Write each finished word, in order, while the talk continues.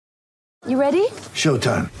You ready?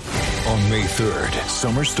 Showtime. On May 3rd,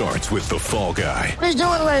 summer starts with The Fall Guy. Let's do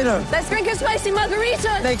it later. Let's drink a spicy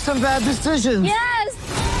margarita. Make some bad decisions.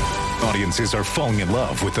 Yes! Audiences are falling in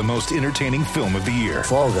love with the most entertaining film of the year.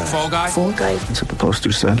 Fall Guy. Fall Guy? Fall guy. That's what the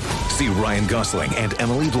poster said. See Ryan Gosling and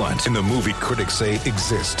Emily Blunt in the movie critics say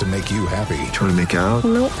exists to make you happy. Trying to make it out?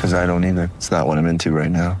 Nope. Because I don't either. It's not what I'm into right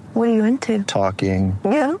now. What are you into? Talking.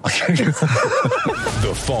 Yeah.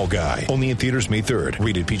 The Fall Guy. Only in theaters May 3rd.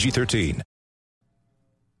 Rated PG-13.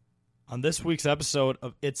 On this week's episode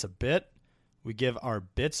of It's a Bit, we give our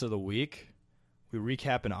bits of the week. We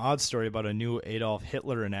recap an odd story about a new Adolf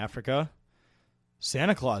Hitler in Africa.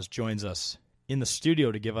 Santa Claus joins us in the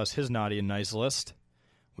studio to give us his naughty and nice list.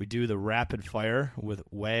 We do the rapid fire with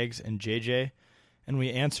Wags and JJ, and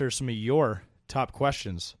we answer some of your top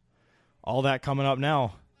questions. All that coming up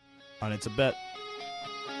now on It's a Bit.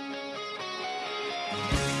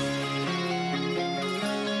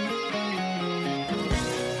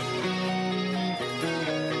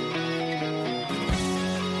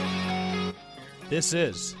 This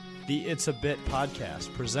is the It's a Bit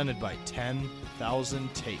podcast presented by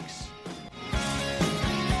 10,000 Takes.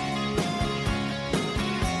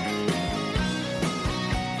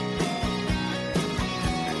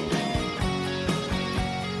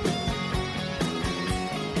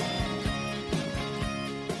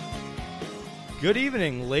 Good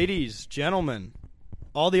evening, ladies, gentlemen,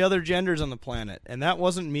 all the other genders on the planet. And that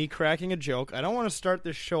wasn't me cracking a joke. I don't want to start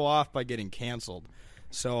this show off by getting canceled.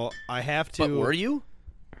 So I have to... But were you?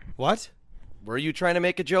 What? Were you trying to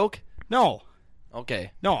make a joke? No.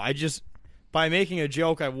 Okay. No, I just... By making a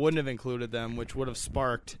joke, I wouldn't have included them, which would have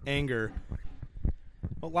sparked anger.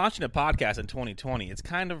 Well, launching a podcast in 2020, it's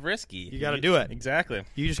kind of risky. You got to do it. Exactly.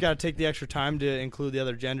 You just got to take the extra time to include the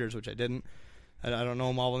other genders, which I didn't. I don't know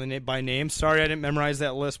them all by name. Sorry I didn't memorize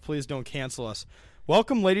that list. Please don't cancel us.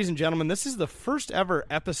 Welcome, ladies and gentlemen. This is the first ever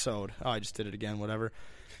episode. Oh, I just did it again. Whatever.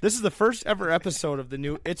 This is the first ever episode of the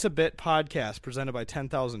new It's a Bit podcast presented by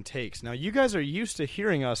 10,000 Takes. Now, you guys are used to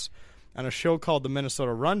hearing us on a show called the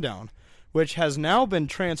Minnesota Rundown, which has now been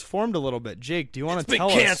transformed a little bit. Jake, do you want to tell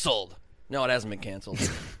us? It's been canceled. No, it hasn't been canceled.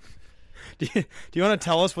 Do you want to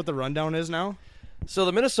tell us what the Rundown is now? So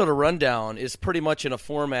the Minnesota Rundown is pretty much in a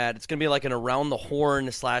format. It's going to be like an around the horn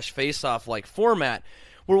 / face-off like format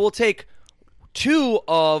where we'll take two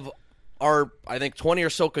of our, I think, 20 or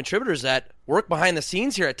so contributors that work behind the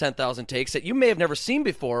scenes here at 10,000 Takes that you may have never seen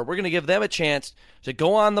before. We're going to give them a chance to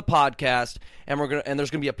go on the podcast, and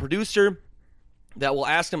there's going to be a producer that will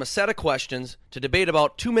ask them a set of questions to debate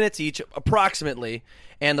about 2 minutes each, approximately,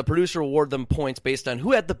 and the producer will award them points based on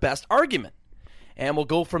who had the best argument. And we'll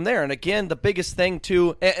go from there. And again, the biggest thing,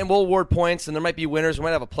 too, and we'll award points, and there might be winners. We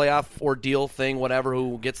might have a playoff ordeal thing, whatever,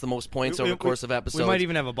 who gets the most points over the course of episodes. We might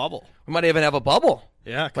even have a bubble. We might even have a bubble.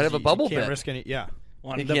 Yeah, might have a bubble you can't bit. risk any. Yeah.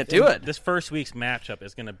 Well, You can't do it. This first week's matchup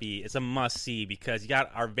is going to be, it's a must-see because you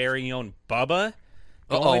got our very own Bubba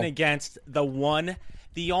going against the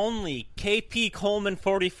only KP Coleman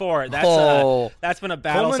 44. That's been a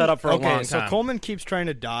battle Coleman, set up for a long time. So Coleman keeps trying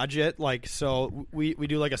to dodge it. So we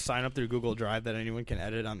do like a sign up through Google Drive that anyone can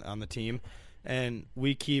edit on the team, and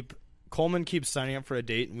Coleman keeps signing up for a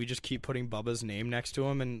date, and we just keep putting Bubba's name next to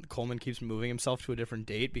him, and Coleman keeps moving himself to a different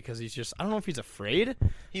date because he's just, I don't know if he's afraid.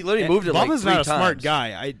 He literally moved it like 3 Bubba's times. not a smart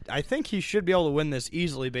guy. I think he should be able to win this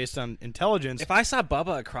easily based on intelligence. If I saw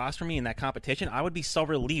Bubba across from me in that competition, I would be so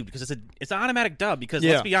relieved because it's an automatic dub because,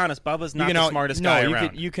 let's be honest, Bubba's not the smartest guy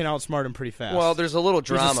around. You can outsmart him pretty fast. Well, there's a little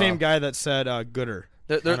drama. He's the same guy that said Gooder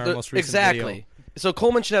on our most recent exactly. video. So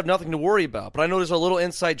Coleman should have nothing to worry about. But I know there's a little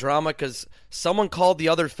inside drama because someone called the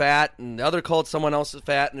other fat, and the other called someone else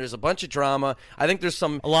fat, and there's a bunch of drama. I think there's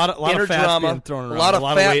some a lot inner of fats drama, being thrown around,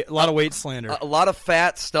 a lot of weight slander, a lot of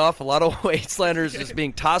fat stuff, a lot of weight slander is just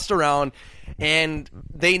being tossed around, and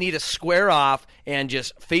they need to square off and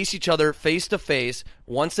just face each other face to face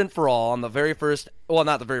once and for all on the very first. Well,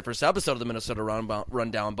 not the very first episode of the Minnesota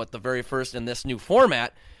Rundown, but the very first in this new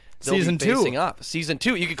format. Season 2. Facing up. Season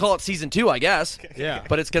 2. You could call it Season 2, I guess. Yeah.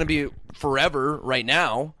 But it's going to be forever right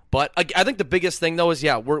now. But I think the biggest thing, though, is,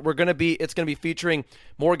 we're going to be – it's going to be featuring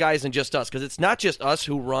more guys than just us because it's not just us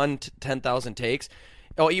who run 10,000 Takes.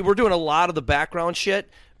 Oh, we're doing a lot of the background shit,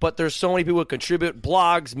 but there's so many people who contribute,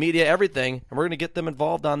 blogs, media, everything, and we're going to get them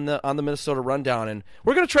involved on the Minnesota Rundown, and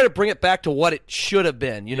we're going to try to bring it back to what it should have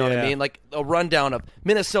been. You know what I mean? Like a rundown of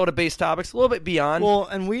Minnesota-based topics, a little bit beyond. Well,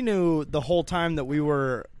 and we knew the whole time that we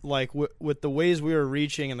were like with the ways we were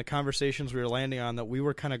reaching and the conversations we were landing on that we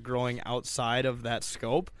were kind of growing outside of that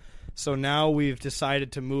scope. So now we've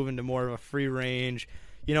decided to move into more of a free range.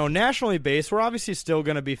 nationally based, we're obviously still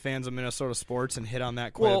going to be fans of Minnesota sports and hit on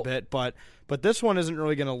that quite a bit, but this one isn't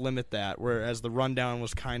really going to limit that, whereas the rundown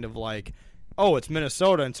was kind of like, oh, it's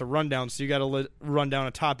Minnesota, and it's a rundown, so you got to run down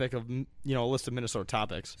a topic of, a list of Minnesota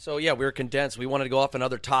topics. So, yeah, we were condensed. We wanted to go off on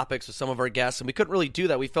other topics with some of our guests, and we couldn't really do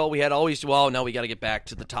that. We felt we had always, now we got to get back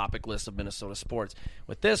to the topic list of Minnesota sports.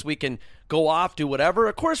 With this, we can go off, do whatever.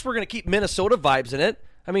 Of course, we're going to keep Minnesota vibes in it.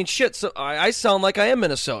 I mean, shit, so I sound like I am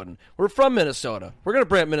Minnesotan. We're from Minnesota. We're going to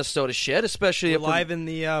bring up Minnesota shit, especially if we're live in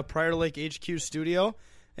the Prior Lake HQ studio.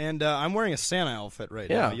 And I'm wearing a Santa outfit right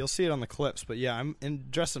now. You'll see it on the clips. But, yeah, I'm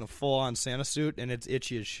dressed in a full-on Santa suit, and it's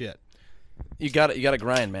itchy as shit. You got to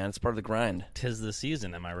grind, man. It's part of the grind. 'Tis the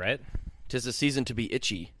season, am I right? 'Tis the season to be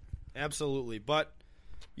itchy. Absolutely. But,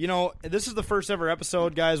 this is the first ever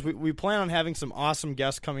episode, guys. We plan on having some awesome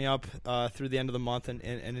guests coming up through the end of the month and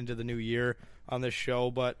into the new year on this show.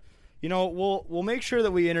 But, we'll make sure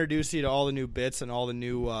that we introduce you to all the new bits and all the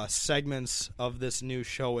new segments of this new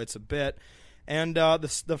show, It's a Bit. And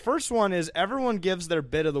the first one is everyone gives their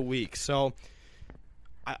bit of the week. So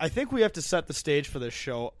I think we have to set the stage for this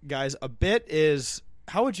show. Guys, a bit is,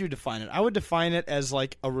 how would you define it? I would define it as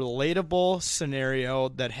like a relatable scenario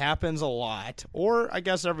that happens a lot, or I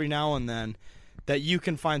guess every now and then, that you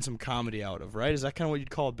can find some comedy out of, right? Is that kind of what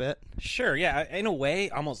you'd call a bit? Sure, yeah. In a way,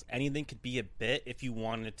 almost anything could be a bit if you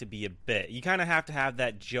wanted it to be a bit. You kind of have to have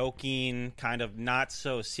that joking, kind of not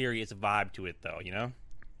so serious vibe to it, though,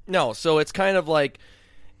 No, so it's kind of like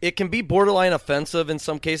it can be borderline offensive in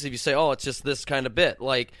some cases if you say, oh, it's just this kind of bit.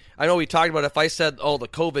 Like, I know we talked about if I said, oh, the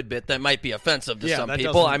COVID bit, that might be offensive to some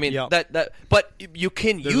people. I mean, but you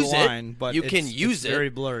can use it. But you can use it. It's very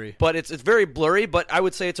blurry. But it's very blurry, but I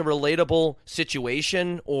would say it's a relatable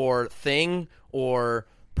situation or thing or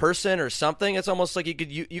person or something. It's almost like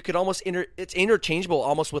you could almost it's interchangeable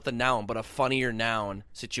almost with a noun, but a funnier noun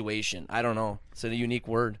situation. I don't know. It's a unique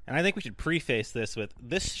word. And I think we should preface this with,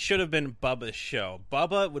 this should have been Bubba's show.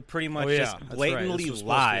 Bubba would pretty much just blatantly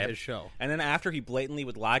lie. His show. And then after he blatantly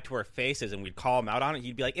would lie to our faces and we'd call him out on it,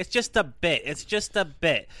 he'd be like, it's just a bit. It's just a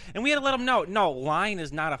bit. And we had to let him know, no, lying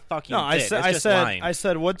is not a fucking bit. I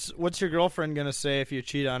said, what's your girlfriend going to say if you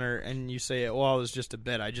cheat on her and you say, well, it was just a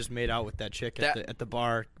bit. I just made out with that chick at the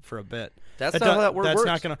bar for a bit. That's not how that word works.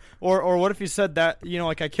 Not gonna, or what if you said that,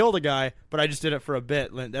 like I killed a guy, but I just did it for a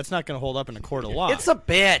bit. That's not going to hold up in a court of law. It's a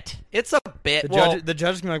bit. It's a bit. The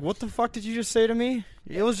judge is going to be like, what the fuck did you just say to me?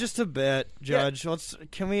 It was just a bit, Judge. Yeah.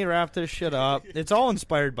 Can we wrap this shit up? It's all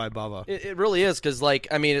inspired by Bubba. It really is, because,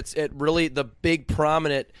 it really, the big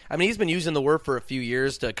prominent, he's been using the word for a few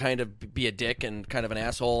years to kind of be a dick and kind of an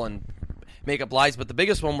asshole and make up lies, but the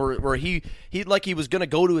biggest one where he was going to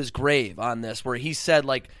go to his grave on this, where he said,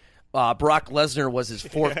 Brock Lesnar was his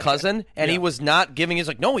fourth cousin, and he was not giving. He's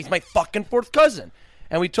like, no, he's my fucking fourth cousin.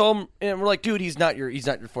 And we told him, and we're like, dude, he's not your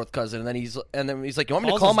fourth cousin. And then he's like, you want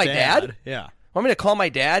me to call my dad? Yeah. Want me to call my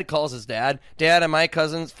dad? Calls his dad. Dad, am I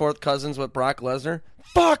fourth cousins with Brock Lesnar?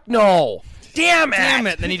 Fuck no. Damn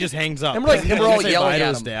it. Then he just hangs up. And we're all yelling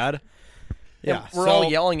at him. Dad. Yeah, we're all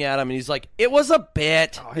yelling at him, and he's like, it was a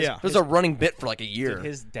bit. It was a running bit for like a year. Dude,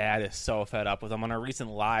 his dad is so fed up with him. On a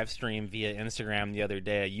recent live stream via Instagram the other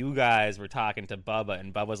day, you guys were talking to Bubba,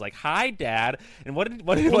 and Bubba was like, hi, Dad. And what did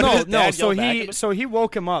his dad yell back? So he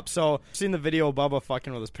woke him up. So I've seen the video of Bubba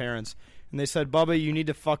fucking with his parents, and they said, Bubba, you need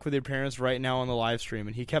to fuck with your parents right now on the live stream.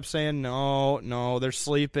 And he kept saying, no, they're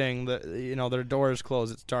sleeping. Their door is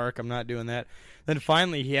closed. It's dark. I'm not doing that. Then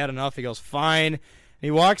finally he had enough. He goes, fine. And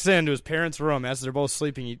he walks into his parents' room as they're both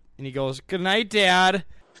sleeping, and he goes, good night, Dad.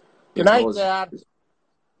 Good night, Dad.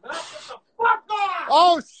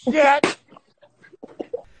 Oh, shit.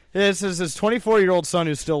 This is his 24-year-old son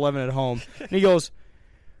who's still living at home. And he goes,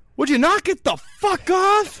 would you not get the fuck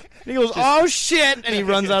off? And he goes, oh, shit. And he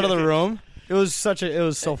runs out of the room. It was so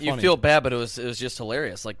funny. You feel bad, but it was just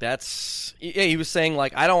hilarious. He was saying,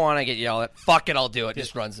 I don't want to get yelled at. Fuck it, I'll do it.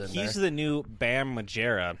 Just runs in there. He's the new Bam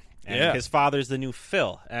Margera. And his father's the new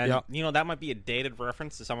Phil. And, that might be a dated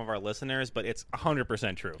reference to some of our listeners, but it's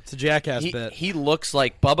 100% true. It's a jackass bit. He looks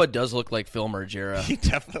like, Bubba does look like Phil Margera. He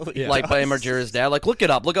definitely does. Like Bam Margera's dad. Look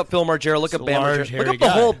it up. Look up Phil Margera. Look up Bam Margera. Look up the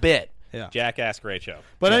whole bit. Yeah. Jackass, great show.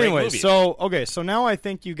 But anyway, so now I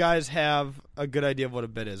think you guys have a good idea of what a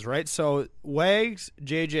bit is, right? So Wags,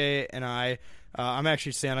 JJ, and I'm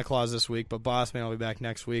actually Santa Claus this week, but Boss Man will be back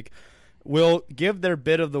next week, will give their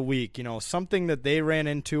bit of the week, something that they ran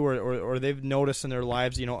into or they've noticed in their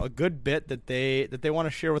lives, a good bit that they want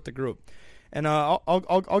to share with the group. And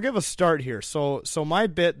I'll give a start here. So my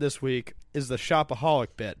bit this week is the shopaholic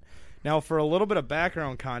bit. Now, for a little bit of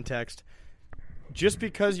background context, just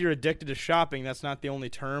because you're addicted to shopping, that's not the only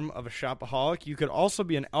term of a shopaholic. You could also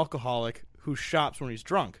be an alcoholic who shops when he's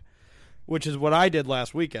drunk, which is what I did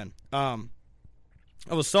last weekend. I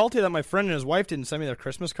was salty that my friend and his wife didn't send me their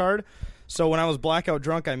Christmas card. So when I was blackout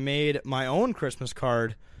drunk, I made my own Christmas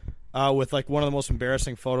card with like one of the most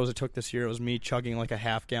embarrassing photos I took this year. It was me chugging like a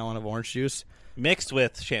half gallon of orange juice. Mixed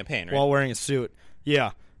with champagne, right? While wearing a suit.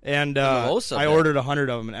 Yeah. And I ordered 100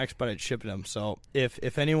 of them and expedited shipped them. So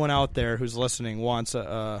if anyone out there who's listening wants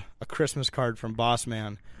a Christmas card from Boss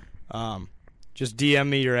Man, just DM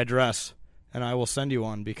me your address and I will send you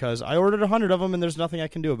one because I ordered 100 of them and there's nothing I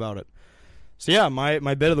can do about it. So yeah,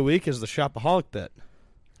 my bit of the week is the Shopaholic bit.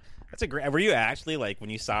 That's a great. Were you actually like when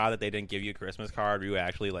you saw that they didn't give you a Christmas card? Were you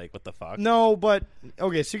actually like, what the fuck? No, but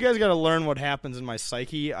okay. So you guys got to learn what happens in my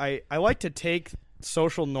psyche. I like to take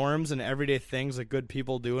social norms and everyday things that good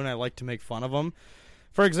people do, and I like to make fun of them.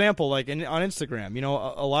 For example, like on Instagram, you know,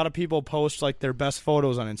 a lot of people post like their best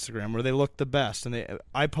photos on Instagram where they look the best, and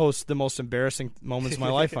I post the most embarrassing moments of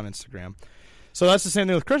my life on Instagram. So that's the same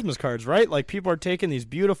thing with Christmas cards, right? Like people are taking these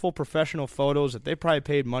beautiful professional photos that they probably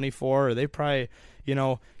paid money for, or they probably, you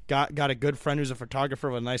know, got a good friend who's a photographer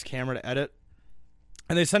with a nice camera to edit,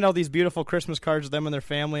 and they send out these beautiful Christmas cards to them and their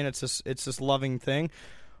family, and it's this loving thing.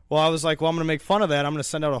 Well, I was like, well, I'm going to make fun of that. I'm going to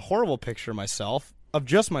send out a horrible picture of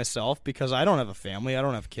just myself, because I don't have a family, I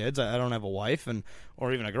don't have kids, I don't have a wife,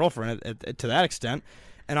 or even a girlfriend to that extent.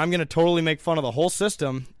 And I'm going to totally make fun of the whole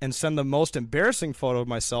system and send the most embarrassing photo of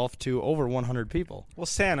myself to over 100 people. Well,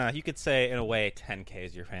 Santa, you could say in a way 10K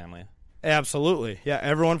is your family. Absolutely. Yeah,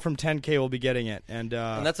 everyone from 10K will be getting it. And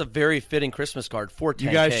that's a very fitting Christmas card for 10K.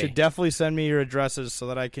 You guys should definitely send me your addresses so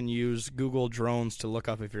that I can use Google drones to look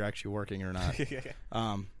up if you're actually working or not.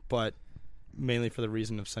 But mainly for the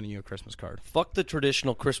reason of sending you a Christmas card. Fuck the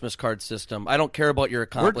traditional Christmas card system. I don't care about your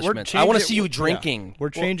accomplishments. I want to see you drinking. Yeah. We're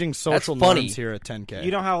changing social norms here at 10K.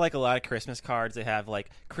 You know how like a lot of Christmas cards they have like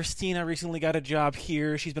Christina recently got a job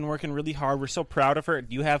here. She's been working really hard. We're so proud of her.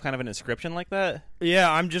 Do you have kind of an inscription like that?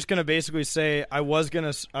 Yeah, I'm just gonna basically say I was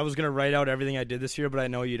gonna write out everything I did this year, but I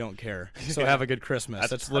know you don't care. So have a good Christmas.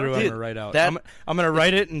 That's literally what I'm gonna write out. I'm gonna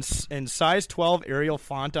write it in size 12 Arial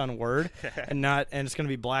font on Word, and it's gonna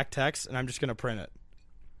be black text, and I'm just gonna print it.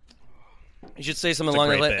 You should say something along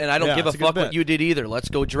that line, and I don't give a fuck what you did either. Let's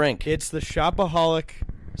go drink. It's the Shopaholic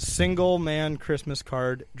single man Christmas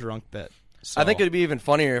card drunk bit. So. I think it'd be even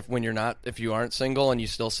funnier if you aren't single and you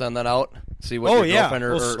still send that out. See what your girlfriend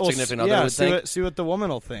or significant other would think. See what the woman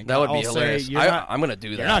will think. That would be hilarious. I'm going to do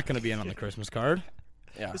that. You're not going to be in on the Christmas card.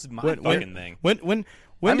 Yeah, this is my fucking thing.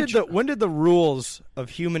 When did the rules of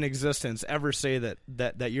human existence ever say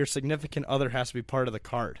that your significant other has to be part of the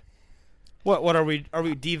card? What are we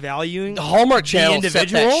devaluing? The Hallmark Channel set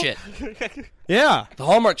that shit. Yeah, the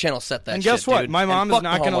Hallmark Channel set that. And guess shit, what? Dude. My mom is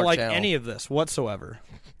not going to like Channel. any of this whatsoever.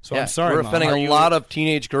 So yeah, I'm sorry, we're Mom. offending a lot of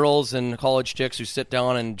teenage girls and college chicks who sit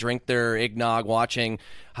down and drink their eggnog watching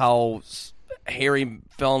how Harry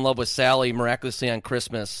fell in love with Sally miraculously on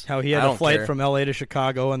Christmas. How he had a flight from L.A. to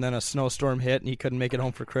Chicago and then a snowstorm hit and he couldn't make it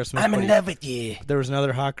home for Christmas. I'm in love with you. There was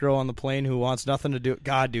another hot girl on the plane who wants nothing to do.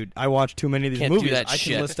 God, dude, I watched too many of these movies. I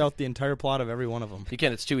can list out the entire plot of every one of them. You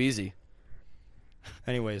can't. It's too easy.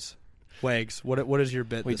 Anyways. Wags, what is your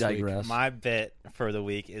bit this week? My bit for the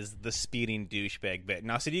week is the speeding douchebag bit.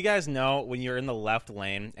 Now, so do you guys know when you're in the left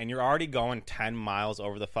lane and you're already going 10 miles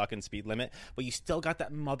over the fucking speed limit, but you still got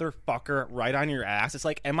that motherfucker right on your ass? It's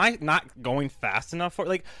like, am I not going fast enough for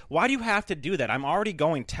like, why do you have to do that? I'm already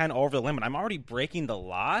going 10 over the limit. I'm already breaking the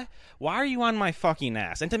law. Why are you on my fucking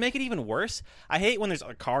ass? And to make it even worse, I hate when there's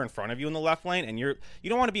a car in front of you in the left lane and you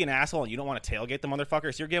don't want to be an asshole and you don't want to tailgate the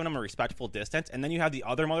motherfucker, so you're giving them a respectful distance, and then you have the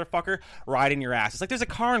other motherfucker riding your ass. It's like there's a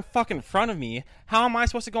car in fucking front of me. How am I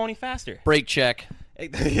supposed to go any faster? Brake check.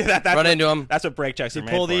 Run into him. That's what brake checks are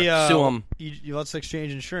made for. Sue him. Let's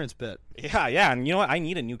exchange insurance bit. Yeah, and you know what? I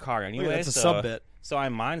need a new car anyway. That's a sub bit. So I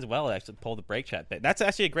might as well actually pull the brake check bit. That's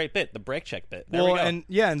actually a great bit, the brake check bit. There we go.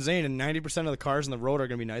 And Zane, and 90% of the cars on the road are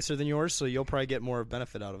going to be nicer than yours, so you'll probably get more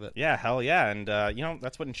benefit out of it. Yeah, hell yeah, and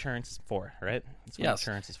that's what insurance is for, right? That's what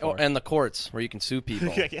insurance is for. Oh, and the courts where you can sue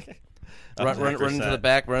people. Run into the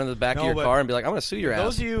back of your car and be like, I'm going to sue your ass.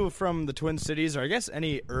 Those of you from the Twin Cities, or I guess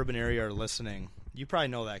any urban area are listening, you probably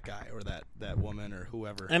know that guy or that woman or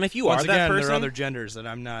whoever. And if you are that person, there are other genders that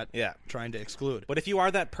I'm not trying to exclude. But if you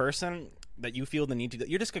are that person that you feel the need to,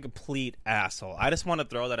 you're just a complete asshole. I just want to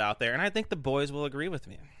throw that out there, and I think the boys will agree with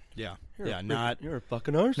me. Yeah, you're a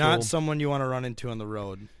fucking arsehole. Not someone you want to run into on the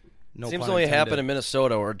road. No Seems pun to only intended. happen in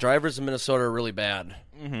Minnesota, or drivers in Minnesota are really bad.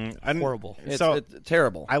 Horrible. It's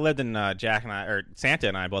terrible. I lived in Santa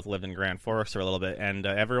and I both lived in Grand Forks for a little bit, and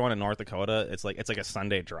everyone in North Dakota, it's like a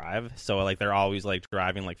Sunday drive, so like they're always like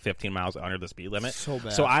driving like 15 miles under the speed limit. So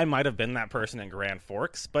bad. So I might have been that person in Grand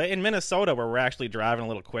Forks, but in Minnesota where we're actually driving a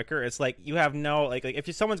little quicker, it's like you have no like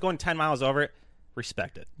if someone's going 10 miles over it,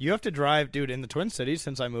 respect it. You have to drive, dude, in the Twin Cities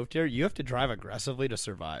since I moved here, you have to drive aggressively to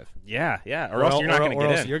survive. Yeah, or else you're not going to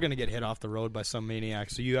get in. You're going to get hit off the road by some maniac,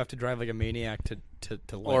 so you have to drive like a maniac to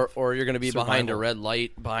live. Or you're going to be behind a Survival. red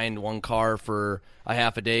light, behind one car for a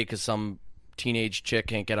half a day because some teenage chick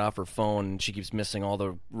can't get off her phone and she keeps missing all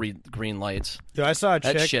the green lights. Dude, I saw a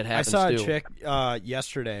That chick. shit happens, I saw a too. chick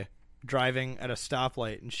yesterday driving at a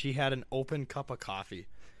stoplight, and she had an open cup of coffee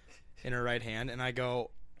in her right hand. And I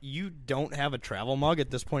go, "You don't have a travel mug at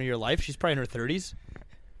this point in your life." She's probably in her 30s,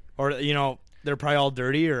 or they're probably all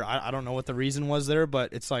dirty, or I don't know what the reason was there.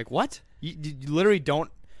 But it's like, what? You literally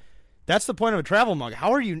don't. That's the point of a travel mug.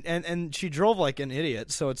 How are you? And she drove like an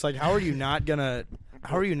idiot. So it's like, how are you not gonna?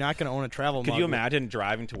 How are you not going to own a travel mug? Could you imagine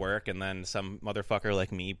driving to work and then some motherfucker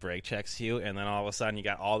like me brake checks you, and then all of a sudden you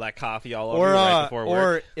got all that coffee all over you right before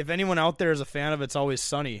work? Or if anyone out there is a fan of It's Always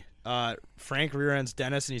Sunny, Frank rear ends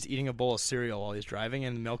Dennis and he's eating a bowl of cereal while he's driving,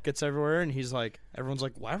 and milk gets everywhere, and he's like, everyone's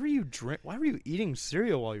like, why were you eating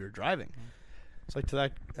cereal while you were driving? It's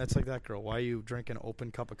like that's like that girl. Why are you drinking an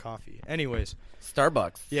open cup of coffee? Anyways,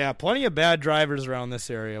 Starbucks. yeah, plenty of bad drivers around this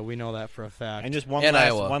area. We know that for a fact. And just one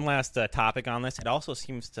last topic on this. It also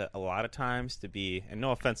seems to a lot of times to be, and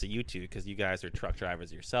no offense to you two because you guys are truck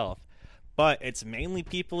drivers yourself, but it's mainly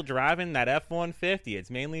people driving that F-150. It's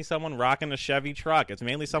mainly someone rocking a Chevy truck. It's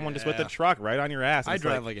mainly someone just with a truck right on your ass. I It's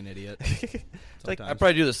drive like an idiot. like I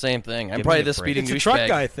probably do the same thing. I'm Give probably me a this break. speeding It's a douchebag. truck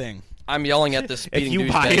guy thing. I'm yelling at this if speeding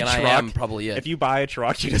you buy douchebag, a and I truck, am probably it. if you buy a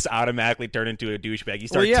truck, you just automatically turn into a douchebag. You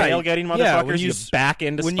start Well, yeah, tailgating yeah, motherfuckers. when you back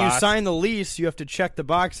into when spots. you sign the lease, you have to check the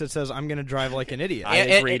box that says I'm going to drive like an idiot. I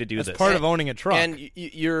agree to do That's this. part of owning a truck. And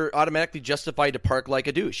you're automatically justified to park like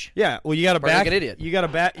a douche. Yeah, well, you got to Park like back an idiot. You got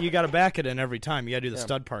to back it in every time. You got to do the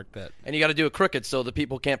stud park bit. And you got to do it crooked so the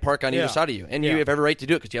people can't park on Yeah. either side of you. And Yeah. you have every right to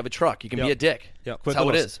do it because you have a truck. You can be Yep. a dick. Yep. That's how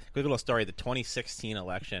it is. Quick little story. The 2016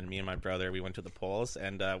 election, me and my brother, we went to the polls,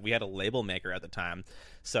 and we had a label maker at the time.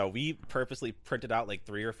 So we purposely printed out like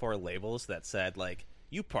 3 or 4 labels that said, like,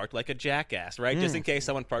 you parked like a jackass, right? Just in case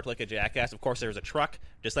someone parked like a jackass. Of course, there was a truck,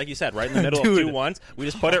 just like you said, right in the middle of Dude. 2 ones. We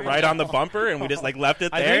just put it right on the bumper, and we just, like, left it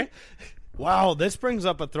I there. think- Wow, this brings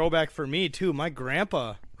up a throwback for me, too. My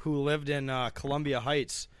grandpa, who lived in Columbia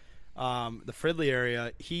Heights, the Fridley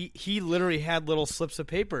area, he literally had little slips of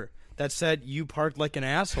paper that said you parked like an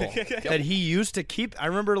asshole that he used to keep. I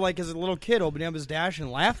remember, like, as a little kid opening up his dash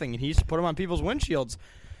and laughing, and he used to put them on people's windshields.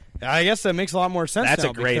 I guess that makes a lot more sense That's now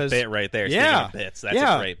a great because- bit right there. Yeah, Speaking of bits, that's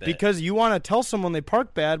yeah, a great bit. because you want to tell someone they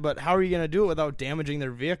park bad, but how are you going to do it without damaging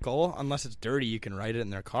their vehicle? Unless it's dirty, you can write it in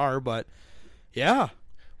their car, but yeah.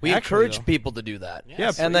 We Actually, encourage though. people to do that.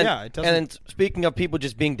 Yeah, and then, yeah, it doesn't- and then speaking of people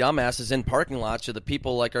just being dumbasses in parking lots, or the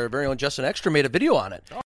people like our very own Justin Extra made a video on it.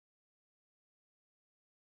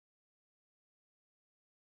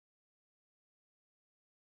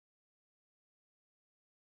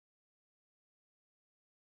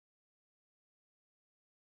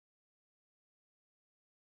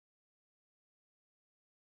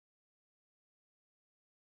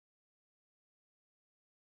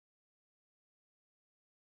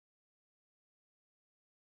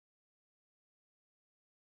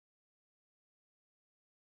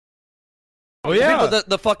 Oh yeah, People,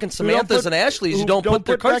 the fucking Who don't Samanthas put- and Ashleys who who don't put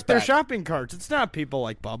their carts back their back. shopping carts. It's not people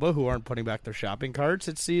like Bubba who aren't putting back their shopping carts.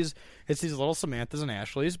 It's these little Samanthas and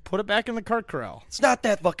Ashleys. Put it back in the cart corral. It's not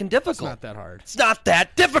that fucking difficult. It's not that hard. It's not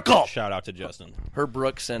that difficult. Shout out to Justin. Herb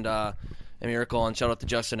Brooks and Miracle, and shout out to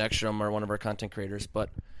Justin Ekstrom, are one of our content creators. But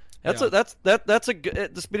that's Yeah. that's a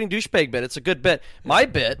good, the speeding douchebag bit. It's a good bit. My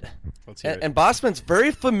bit, Let's hear it. and Bossman's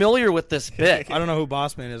very familiar with this bit. I don't know who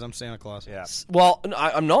Bossman is. I'm Santa Claus. Yeah. Well,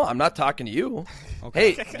 I'm not talking to you.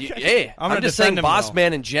 Okay. Hey, I'm I'm gonna just saying, defend him, Boss though.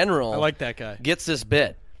 Man in general. I like that guy. Gets this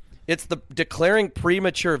bit. It's the declaring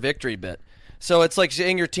premature victory bit. So it's like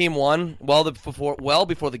saying your team won well before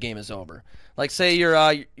the game is over. Like, say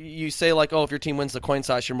you say, like, oh, if your team wins the coin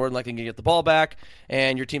toss, you're more than likely going to get the ball back,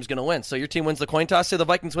 and your team's going to win. So your team wins the coin toss. Say the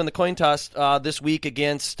Vikings win the coin toss this week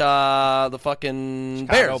against the fucking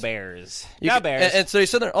Chicago Bears. Bears. Bears. And so you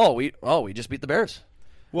sit there, we just beat the Bears.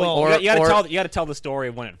 Well, you got to tell the story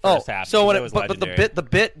of when it first happened. So when it was but legendary.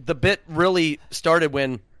 the bit really started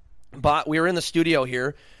when we were in the studio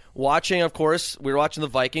here watching. Of course, we were watching the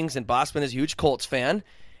Vikings, and Bossman is a huge Colts fan,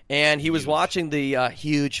 and he was watching the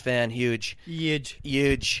huge,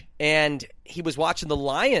 and he was watching the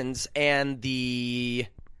Lions and the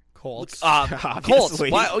Colts. Colts.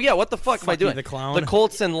 Why, oh yeah, what the fuck am I doing? The clown. The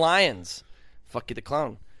Colts and Lions. Fuck you, the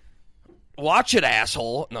clown. Watch it,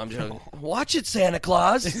 asshole. No, I'm joking. Watch it, Santa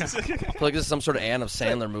Claus. I feel like this is some sort of Adam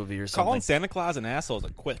Sandler movie or something. Calling Santa Claus an asshole is a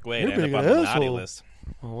quick way to You're end up being on an the naughty asshole. list.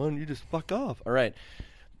 Well, why don't you just fuck off? All right.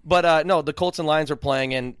 But, no, the Colts and Lions are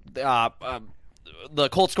playing, and the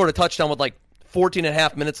Colts scored a touchdown with, 14 and a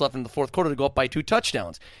half minutes left in the fourth quarter to go up by 2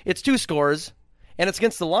 touchdowns. It's 2 scores, and it's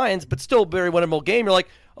against the Lions, but still a very winnable game. You're like,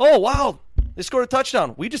 oh, wow, they scored a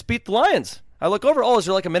touchdown. We just beat the Lions. I look over, is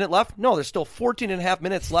there a minute left? No, there's still 14 and a half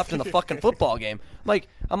minutes left in the fucking football game.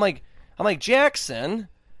 I'm like, Jackson,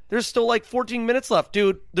 there's still 14 minutes left.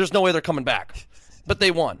 Dude, there's no way they're coming back. But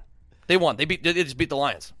they won. They just beat the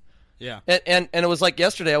Lions. Yeah. And it was like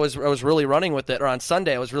yesterday I was really running with it, or on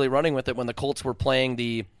Sunday I was really running with it when the Colts were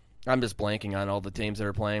playing I'm just blanking on all the teams they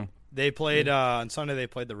were playing. They played on Sunday. They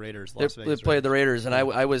played the Raiders. Las They Vegas played the Raiders, and I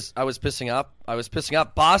was pissing up. I was pissing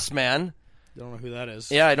up. Boss man. Don't know who that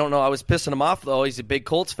is. Yeah, I don't know. I was pissing him off though. He's a big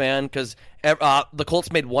Colts fan because the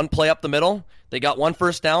Colts made one play up the middle. They got one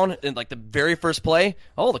first down in the very first play.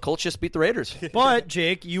 Oh, the Colts just beat the Raiders. But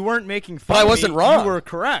Jake, you weren't making fun. But I of wasn't me. wrong. You were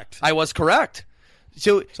correct. I was correct.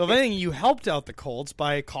 So if anything, you helped out the Colts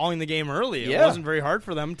by calling the game early. It wasn't very hard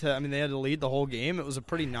for them to. I mean, they had to lead the whole game. It was a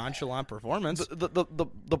pretty nonchalant performance.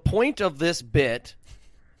 The point of this bit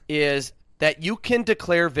is that you can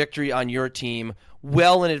declare victory on your team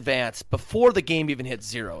well in advance before the game even hits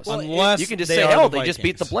zeros. Well, unless you can just they say, are "Hell, the they just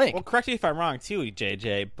beat the Vikings." blank." Well, correct me if I'm wrong too,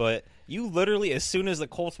 JJ, but you literally, as soon as the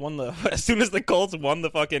Colts won the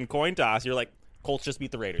fucking coin toss, you're like, Colts just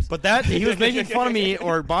beat the Raiders. But that he was making fun of me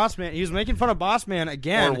or Boss Man. He was making fun of Boss Man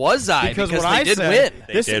again. Or was I? Because Because what they I did said, win.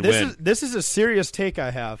 They did win. This is a serious take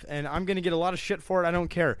I have, and I'm going to get a lot of shit for it. I don't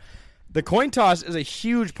care. The coin toss is a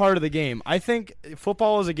huge part of the game. I think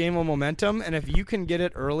football is a game of momentum, and if you can get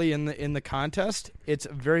it early in the contest, it's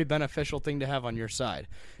a very beneficial thing to have on your side.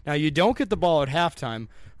 Now, you don't get the ball at halftime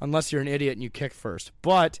unless you're an idiot and you kick first,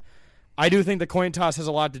 but I do think the coin toss has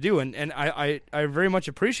a lot to do, and I very much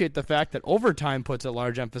appreciate the fact that overtime puts a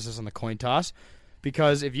large emphasis on the coin toss,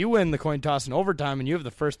 because if you win the coin toss in overtime and you have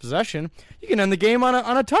the first possession, you can end the game on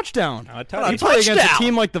a touchdown. On a touchdown. You play against a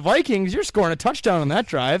team like the Vikings, you're scoring a touchdown on that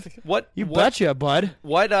drive. You betcha, bud.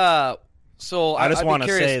 So I just want to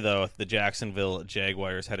curious. say, though, if the Jacksonville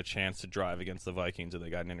Jaguars had a chance to drive against the Vikings and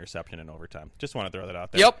they got an interception in overtime. Just want to throw that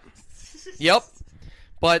out there. Yep.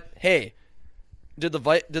 But hey, did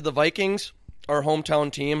the Vikings, our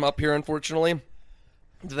hometown team up here, unfortunately,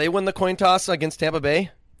 did they win the coin toss against Tampa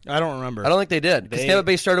Bay? I don't remember. I don't think they did, because Tampa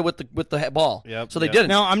Bay started with the ball. Yep, So they yep. didn't.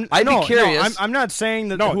 Now, I'd be curious. I'm not saying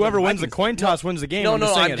that No, whoever the wins the Vikings- coin toss wins the game. No, I'm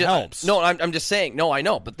just saying it ju- helps. No, I'm just saying. No, I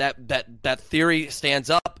know, but that theory stands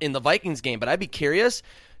up in the Vikings game. But I'd be curious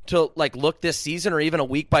to look this season or even a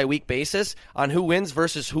week by week basis on who wins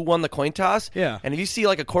versus who won the coin toss. Yeah. And if you see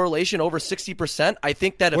a correlation over 60%, I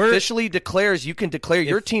think that Where- officially declares you can declare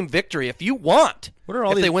your team victory if you want. What are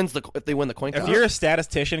all if these- they win the coin toss? If you're a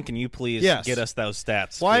statistician, can you please Yes. get us those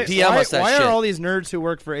stats? Why, please? DM us that why shit. are all these nerds who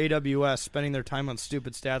work for AWS spending their time on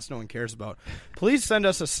stupid stats no one cares about? Please send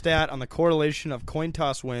us a stat on the correlation of coin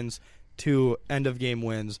toss wins to end of game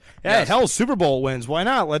wins. Yeah, Yes. hell, Super Bowl wins. Why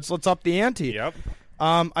not? Let's up the ante. Yep.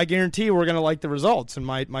 I guarantee we're going to like the results, and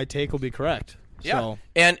my take will be correct. Yeah, So,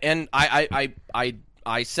 and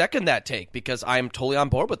I second that take because I'm totally on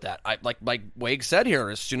board with that. Like Wade said here,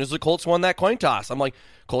 as soon as the Colts won that coin toss, I'm like,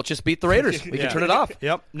 Colts just beat the Raiders. We can turn it off.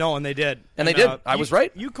 Yep. No, and they did. And they did. I was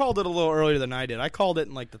right. You called it a little earlier than I did. I called it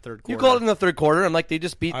in the third quarter. You called it in the third quarter, and they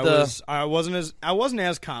just beat I wasn't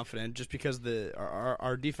as confident just because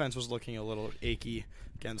our defense was looking a little achy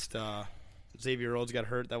against Xavier Rhodes got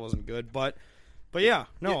hurt. That wasn't good, but yeah,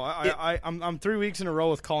 no, I'm 3 weeks in a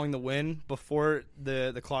row with calling the win before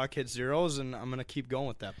the clock hits zeros, and I'm gonna keep going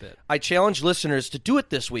with that bit. I challenge listeners to do it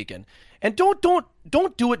this weekend, and don't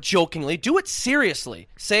do it jokingly. Do it seriously.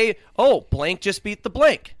 Say, "Oh, blank just beat the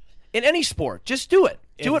blank." In any sport, just do it.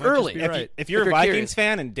 Do it might just early. be right. If you're a you're Vikings curious.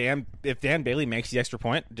 fan and if Dan Bailey makes the extra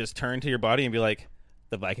point, just turn to your buddy and be like,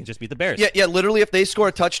 the Vikings just beat the Bears. Yeah. Literally, if they score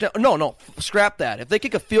a touchdown, no, scrap that. If they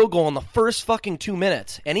kick a field goal in the first fucking 2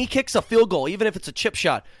 minutes, and he kicks a field goal, even if it's a chip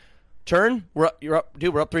shot, you're up,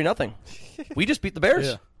 dude. We're up 3-0. We just beat the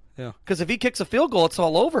Bears. Yeah. Because if he kicks a field goal, it's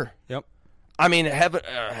all over. Yep. I mean,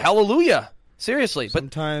 hallelujah. Seriously, but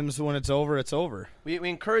Sometimes when it's over, it's over. we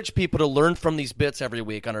encourage people to learn from these bits every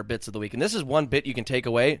week on our bits of the week, and this is one bit you can take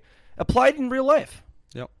away, applied in real life.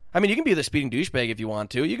 Yep. I mean, you can be the speeding douchebag if you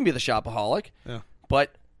want to. You can be the shopaholic. Yeah.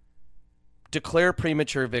 But declare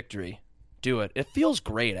premature victory. do it. It feels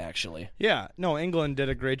great, actually. Yeah, no, England did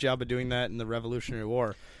a great job of doing that in the Revolutionary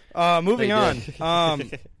War. Moving on.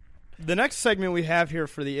 The next segment we have here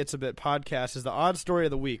for the It's a Bit podcast is the odd story of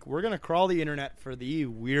the week. We're going to crawl the internet for the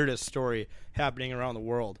weirdest story happening around the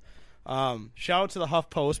world. Shout out to the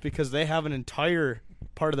HuffPost because they have an entire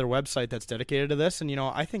part of their website that's dedicated to this. And,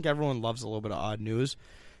 I think everyone loves a little bit of odd news.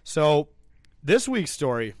 So this week's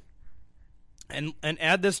story, and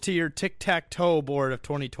add this to your tic-tac-toe board of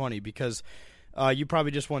 2020 because you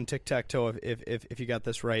probably just won tic-tac-toe if you got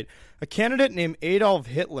this right. A candidate named Adolf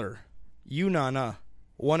Hitler, Yunana,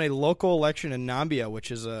 won a local election in Nambia,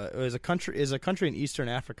 which is a country in Eastern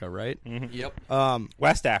Africa, right? Mm-hmm. Yep.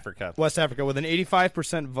 West Africa with an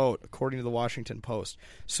 85% vote, according to the Washington Post.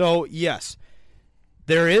 So yes,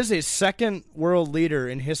 there is a second world leader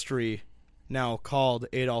in history now called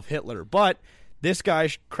Adolf Hitler, but this guy,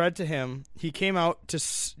 credit to him, he came out to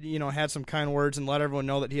had some kind words and let everyone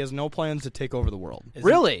know that he has no plans to take over the world.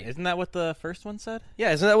 Isn't that what the first one said?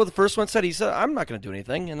 Yeah, isn't that what the first one said? He said, "I'm not going to do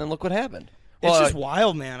anything," and then look what happened. It's just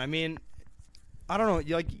wild, man. I mean, I don't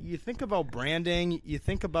know. You think about branding. You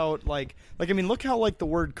think about look how the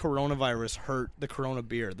word coronavirus hurt the Corona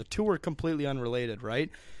beer. The two were completely unrelated, right?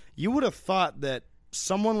 You would have thought that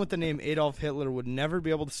someone with the name Adolf Hitler would never be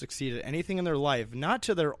able to succeed at anything in their life, not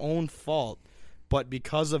to their own fault, but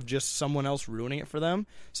because of just someone else ruining it for them.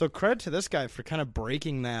 So credit to this guy for kind of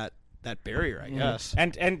breaking that barrier, I guess.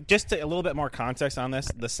 And just a little bit more context on this,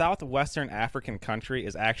 the southwestern African country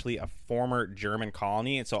is actually a former German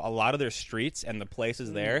colony, and so a lot of their streets and the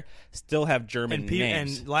places there still have German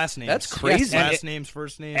names. And last names. That's crazy. Yes, last names,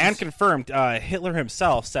 first names. And confirmed, Hitler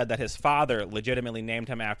himself said that his father legitimately named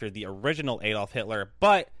him after the original Adolf Hitler,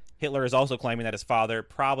 but Hitler is also claiming that his father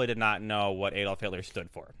probably did not know what Adolf Hitler stood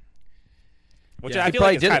for. Which I feel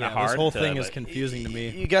like is kind of hard. This whole thing is confusing to me.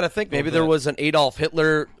 You got to think maybe there was an Adolf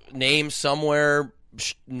Hitler name somewhere,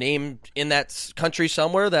 named in that country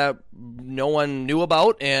somewhere that no one knew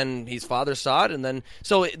about, and his father saw it, and then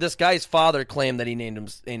so this guy's father claimed that he named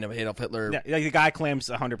him Adolf Hitler. Yeah, the guy claims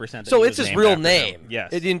 100%. So it's his real name.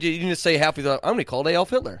 Yes. You didn't just say half. I'm going to call it Adolf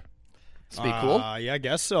Hitler. That'd be cool. Yeah, I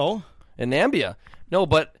guess so. In Nambia, no,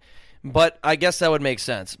 but I guess that would make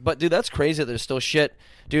sense. But dude, that's crazy that there's still shit.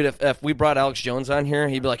 Dude, if we brought Alex Jones on here,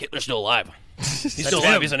 he'd be like, Hitler's still alive. He's still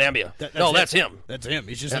alive. He's in Nambia. That's him. That's him.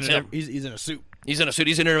 He's just him. He's in a suit. He's in a suit.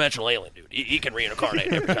 He's an interdimensional alien, dude. He can reincarnate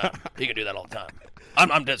every time. He can do that all the time.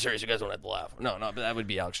 I'm dead serious. You guys don't have to laugh. No, but that would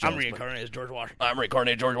be Alex Jones. I'm reincarnated as George Washington. I'm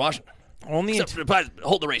reincarnated George Washington. Hold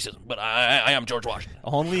the racism, but I am George Washington.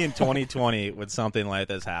 Only in 2020 would something like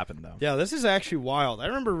this happen, though. Yeah, this is actually wild. I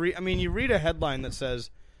remember. You read a headline that says,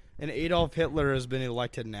 "An Adolf Hitler has been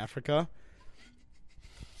elected in Africa."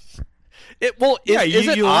 Is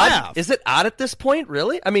it odd? Is it odd at this point?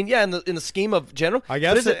 Really? I mean, yeah. In the scheme of general, I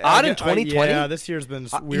guess. But is it odd in 2020? Yeah, this year's been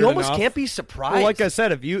weird. You almost enough. Can't be surprised. Well, like I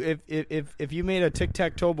said, if you made a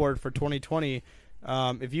tic-tac-toe board for 2020,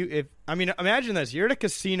 imagine this: you're at a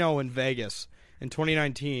casino in Vegas in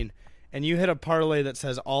 2019, and you hit a parlay that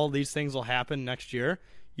says all these things will happen next year.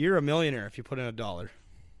 You're a millionaire if you put in $1.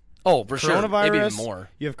 Oh, for sure. Maybe even more.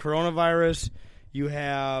 You have coronavirus. You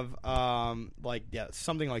have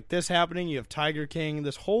something like this happening. You have Tiger King.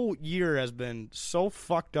 This whole year has been so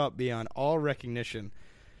fucked up beyond all recognition.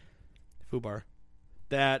 Fubar.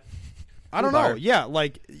 That I don't know. Yeah,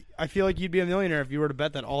 I feel like you'd be a millionaire if you were to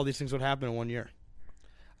bet that all these things would happen in 1 year.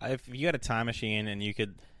 If you had a time machine and you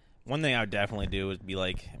could, one thing I would definitely do would be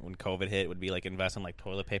when COVID hit, would be invest in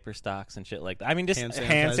toilet paper stocks and shit like that. I mean, just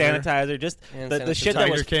hand sanitizer, just the shit that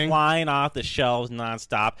was flying off the shelves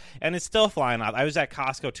nonstop, and it's still flying off. I was at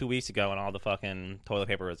Costco 2 weeks ago, and all the fucking toilet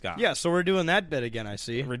paper was gone. Yeah, so we're doing that bit again. I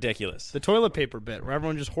see. Ridiculous. The toilet paper bit, where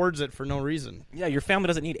everyone just hoards it for no reason. Yeah, your family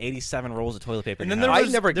doesn't need 87 rolls of toilet paper. And then I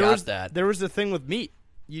never got that. There was the thing with meat.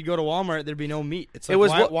 You go to Walmart, there'd be no meat. It's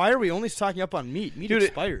why are we only stocking up on meat? Meat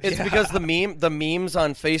expires. It's because the memes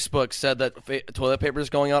on Facebook said that toilet paper is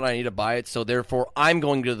going out. I need to buy it, so therefore I'm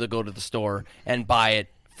going to go to the store and buy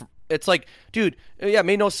it. It's like, dude, yeah, it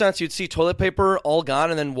made no sense. You'd see toilet paper all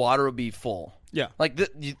gone, and then water would be full. Yeah,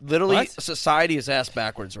 literally, society is ass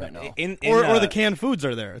backwards right now. Or the canned foods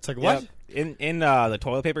are there. It's like what? In the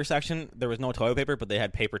toilet paper section, there was no toilet paper, but they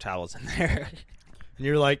had paper towels in there.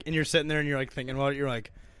 And you're sitting there and you're thinking about it.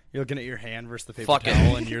 You're looking at your hand versus the paper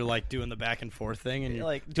towel, and you're doing the back and forth thing, and you're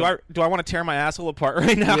like, do I want to tear my asshole apart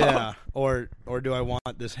right now? Yeah, or do I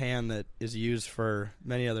want this hand that is used for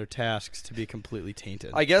many other tasks to be completely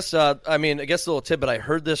tainted? I guess. A little tidbit. I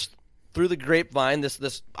heard this through the grapevine.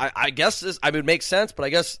 I guess this. I would make sense, but I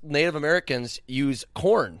guess Native Americans use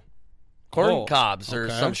corn cobs or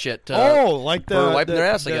some shit. For wiping their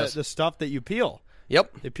ass. I guess the stuff that you peel.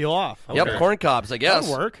 Yep. They peel off. Yep. Okay. Corn cobs, I guess.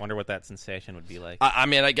 That'd work. Wonder what that sensation would be like. I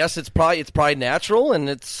mean, I guess it's probably natural, and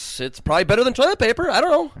it's probably better than toilet paper. I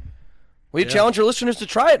don't know. We challenge our listeners to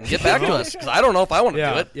try it and get back to us, because I don't know if I want to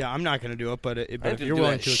do it. Yeah, I'm not going to do it, but if gonna you're do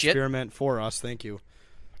willing that to shit. experiment for us, thank you.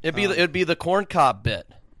 It'd be the corn cob bit.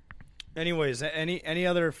 Anyways, any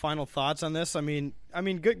other final thoughts on this? I mean,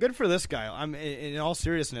 good for this guy. In all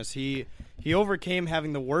seriousness, he overcame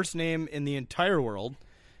having the worst name in the entire world,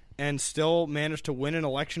 and still managed to win an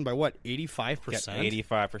election by what, 85%?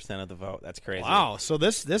 85% of the vote. That's crazy. Wow. So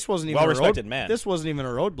this wasn't even well-respected man. This wasn't even a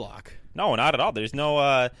roadblock. No, not at all. There's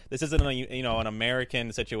no. This isn't an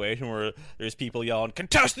American situation where there's people yelling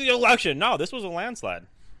contest the election. No, this was a landslide.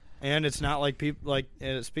 And it's not like people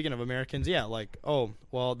speaking of Americans, oh,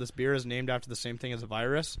 well, this beer is named after the same thing as a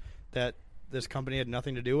virus that this company had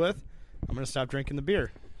nothing to do with. I'm going to stop drinking the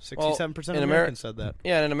beer. 67% of Americans said that.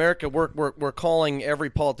 Yeah, and in America, we're calling every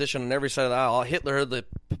politician on every side of the aisle Hitler. The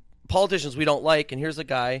politicians we don't like, and here's a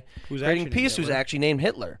guy who's creating actually peace who's actually named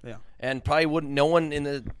Hitler. Yeah, and probably wouldn't. No one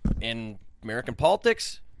in American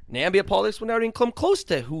politics, Nambia politics, would never even come close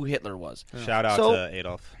to who Hitler was. Yeah. Shout out to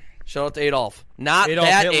Adolf. Shout out to Adolf. Not Adolf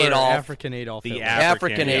that Hitler, Adolf. African Adolf. The Hitler.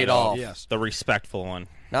 African Adolf. Yes. The respectful one.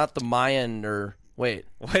 Not the Mayan or wait.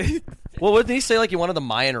 What? Well, wouldn't he say like he wanted the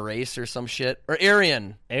Mayan race or some shit? Or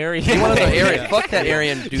Aryan. Aryan. He wanted the Aryan. Fuck that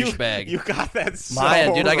Aryan douchebag. You got that so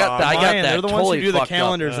Mayan, dude. I got Mayan, that. They're the ones totally who do the fucked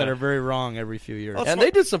calendars up. that are very wrong every few years. And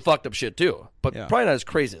they did some fucked up shit too, but probably not as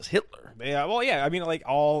crazy as Hitler. Yeah, well, yeah. I mean, the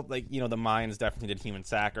Mayans definitely did human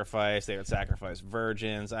sacrifice. They would sacrifice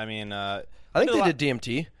virgins. I mean, I think they did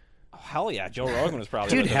DMT. Oh, hell yeah, Joe Rogan was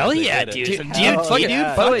probably. Dude, hell yeah, dude. DMT, Fuck dude.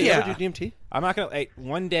 yeah. By the way, you Fuck ever do DMT? I'm not gonna.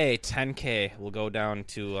 One day, 10K will go down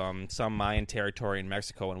to some Mayan territory in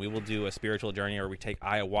Mexico, and we will do a spiritual journey where we take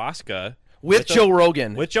ayahuasca with Joe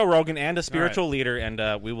Rogan, and a spiritual leader,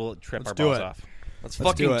 and we will trip our balls off. Let's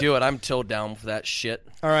fucking do it. I'm so down for that shit.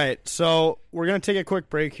 All right, so we're going to take a quick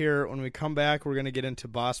break here. When we come back, we're going to get into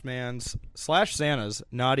Boss Man's / Santa's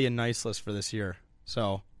naughty and nice list for this year.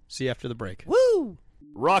 So, see you after the break. Woo!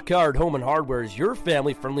 Rock Hard Home and Hardware is your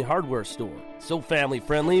family-friendly hardware store. So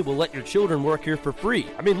family-friendly, we'll let your children work here for free.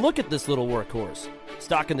 I mean, look at this little workhorse.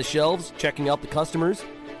 Stocking the shelves, checking out the customers,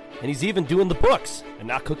 and he's even doing the books and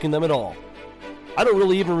not cooking them at all. I don't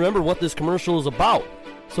really even remember what this commercial is about,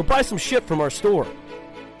 so buy some shit from our store.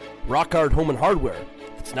 Rock Hard Home and Hardware.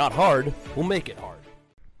 If it's not hard, we'll make it hard.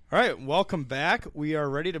 All right, welcome back. We are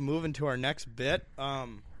ready to move into our next bit.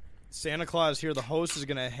 Santa Claus here, the host, is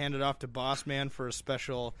going to hand it off to Boss Man for a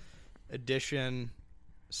special edition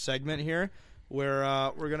segment here, where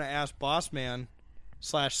we're going to ask Boss Man /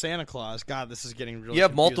 Santa Claus. God, this is getting really. You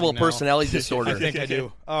have multiple now. personality disorder. I think I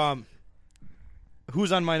do.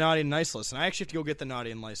 Who's on my naughty and nice list? And I actually have to go get the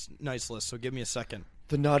naughty and nice list. So give me a second.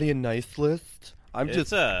 The naughty and nice list.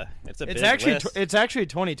 It's a big actually list. It's actually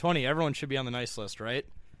 2020. Everyone should be on the nice list, right?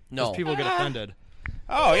 No, because people get offended.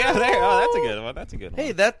 Oh yeah, that's a good one. That's a good one.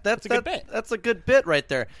 Hey, that's a good bit. That's a good bit right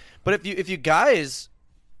there. But if you guys,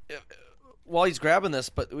 while he's grabbing this,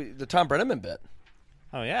 but the Tom Brenneman bit.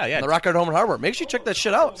 Oh yeah. The Rock Hard Home and Hardware. Make sure you check that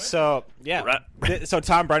shit out. So yeah, so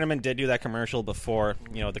Tom Brenneman did do that commercial before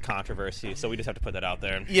the controversy. So we just have to put that out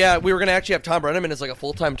there. Yeah, we were gonna actually have Tom Brenneman as like a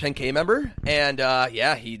full-time 10K member, and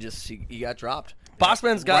he got dropped.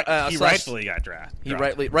 Bossman's got he rightfully got dropped. He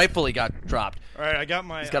rightfully got dropped. All right, I got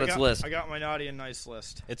my. He's got his list. I got my naughty and nice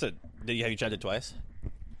list. Have you checked it twice?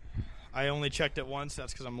 I only checked it once.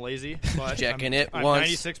 That's because I'm lazy. But Checking I'm once.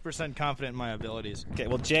 96% confident in my abilities. Okay,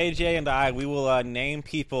 well, JJ and we will name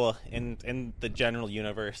people in the general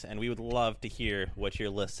universe, and we would love to hear what your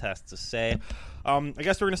list has to say. I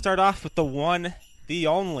guess we're going to start off with the one, the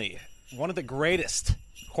only, one of the greatest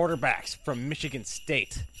quarterbacks from Michigan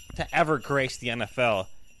State to ever grace the NFL.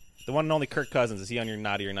 The one and only Kirk Cousins. Is he on your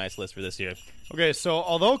naughty or nice list for this year? Okay, so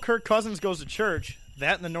although Kirk Cousins goes to church,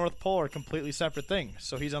 that and the North Pole are completely separate things.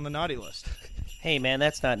 So he's on the naughty list. Hey, man,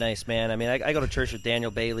 that's not nice, man. I mean, I go to church with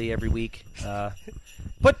Daniel Bailey every week.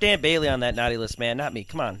 Put Dan Bailey on that naughty list, man, not me.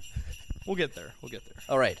 Come on. We'll get there.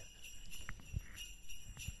 All right.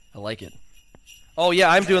 I like it. Oh,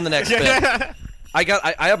 yeah, I'm doing the next bit.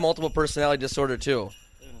 I have multiple personality disorder, too.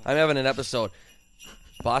 I'm having an episode.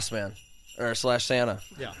 Boss Man. Or / Santa.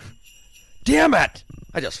 Yeah. Damn it!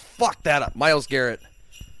 I just fucked that up. Myles Garrett.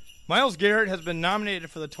 Myles Garrett has been nominated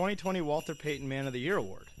for the 2020 Walter Payton Man of the Year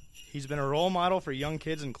Award. He's been a role model for young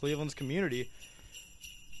kids in Cleveland's community.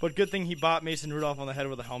 But good thing he bopped Mason Rudolph on the head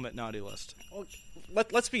with a helmet naughty list. Well,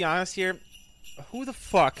 let's be honest here. Who the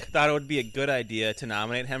fuck thought it would be a good idea to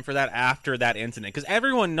nominate him for that after that incident? Because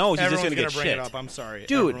everyone knows he's just going to get bring shit. it up. I'm sorry,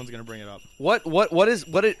 Dude. Everyone's going to bring it up. What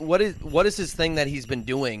is his thing that he's been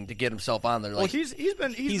doing to get himself on there? Like, Well, he's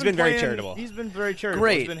been been very charitable. He's been very charitable.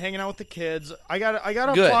 Great. He's been hanging out with the kids. I got to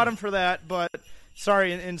Good. applaud him for that. But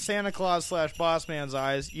sorry, in Santa Claus / Boss Man's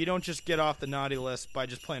eyes, you don't just get off the naughty list by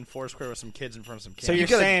just playing Foursquare with some kids in front of some So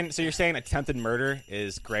kids. you're saying attempted murder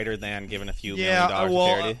is greater than giving a few $1 million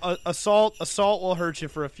well, to charity? assault will hurt you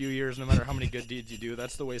for a few years, no matter how many good deeds you do.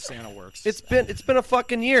 That's the way Santa works. it's been a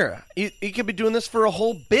fucking year. He could be doing this for a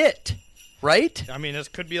whole bit, right? I mean, this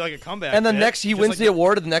could be like a comeback. And then bit, next he just wins like the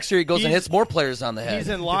award, and the next year he goes and He's- hits more players on the head. He's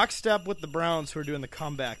in lockstep with the Browns, who are doing the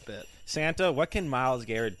comeback bit. Santa, what can Myles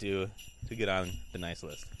Garrett do to get on the nice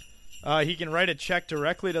list? He can write a check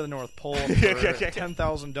directly to the North Pole for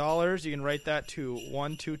 $10,000. You can write that to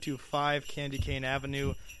 1225 Candy Cane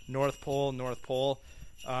Avenue, North Pole, North Pole.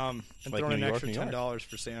 And like throw in New an York, extra New York. $10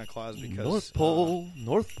 for Santa Claus because North Pole.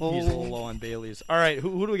 he's a little low on Bailey's. All right,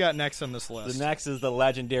 who do we got next on this list? The next is the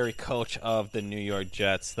legendary coach of the New York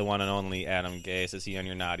Jets, the one and only Adam Gase. Is he on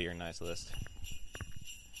your naughty or nice list?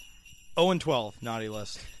 0-12 naughty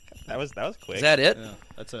list. That was quick. Is that it? Yeah,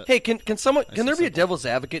 that's it. Hey, can someone Nice can there and be a simple. devil's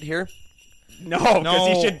advocate here? No, because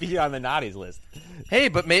No. he should be on the naughties list. Hey,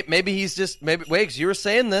 but maybe he's just Wags, you were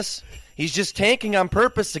saying this. He's just tanking on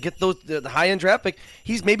purpose to get the high end draft pick.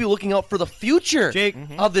 He's maybe looking out for the future Jake,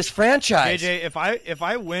 of this franchise. JJ, if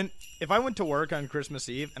I went to work on Christmas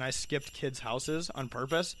Eve and I skipped kids' houses on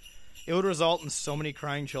purpose, it would result in so many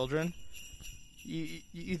crying children.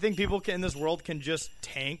 You think people in this world can just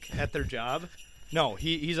tank at their job? No,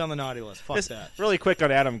 he's on the naughty list. Fuck that. Really quick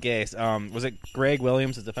on Adam Gase. Was it Greg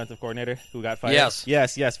Williams, the defensive coordinator, who got fired? Yes.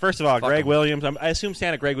 Yes. First of all, Fuck Greg him. Williams. I assume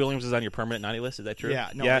Greg Williams is on your permanent naughty list. Is that true? Yeah.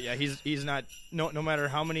 He's not. No matter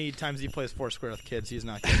how many times he plays Foursquare with kids, he's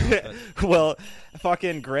not getting off it. Well,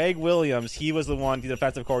 fucking Greg Williams, he was the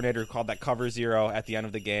defensive coordinator who called that cover zero at the end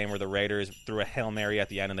of the game where the Raiders threw a Hail Mary at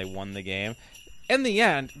the end and they won the game. In the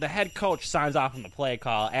end, the head coach signs off on the play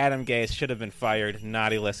call. Adam Gase should have been fired.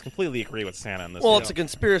 Naughty list. Completely agree with Santa on this. Well, one. it's a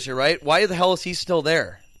conspiracy, right? Why the hell is he still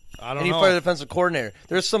there? I don't And he know. fired the defensive coordinator.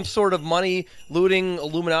 There's some sort of money looting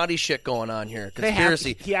Illuminati shit going on here.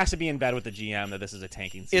 Conspiracy. He has to be in bed with the GM that this is a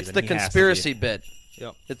tanking season. It's the He has to conspiracy be. bit.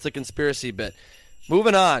 Yep. It's the conspiracy bit.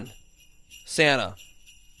 Moving on. Santa.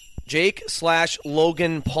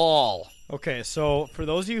 Jake/Logan Paul. Okay, so for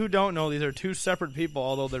those of you who don't know, these are two separate people,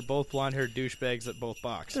 although they're both blonde-haired douchebags that both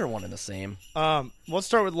box. They're one and the same. Let's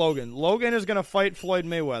start with Logan. Logan is going to fight Floyd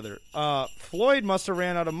Mayweather. Floyd must have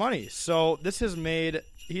ran out of money, so he's made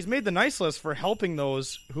the nice list for helping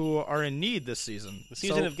those who are in need this season. The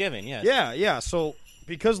season of giving, yes. Yeah. So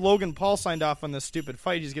because Logan Paul signed off on this stupid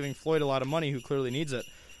fight, he's giving Floyd a lot of money, who clearly needs it.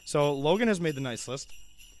 So Logan has made the nice list.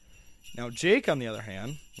 Now Jake, on the other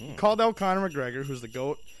hand, called out Conor McGregor, who's the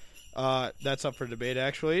GOAT. That's up for debate,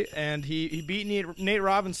 actually. And he beat Nate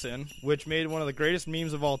Robinson, which made one of the greatest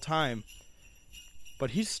memes of all time.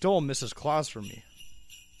 But he stole Mrs. Claus from me.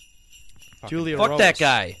 Julia Fuck Rose. that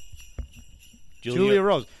guy. Julia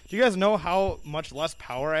Rose. Do you guys know how much less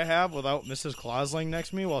power I have without Mrs. Claus laying next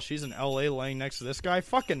to me while she's in L.A. laying next to this guy?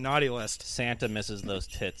 Fucking naughty list. Santa misses those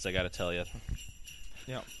tits, I got to tell you.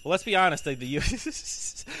 Yeah. Well, let's be honest. The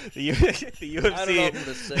UFC, I don't know if I'm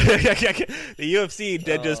gonna say the UFC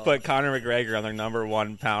did just put Conor McGregor on their number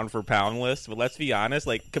one pound for pound list. But let's be honest,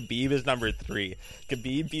 like Khabib is number 3.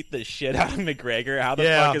 Khabib beat the shit out of McGregor. How the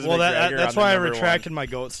fuck is McGregor that's on why I number retracted my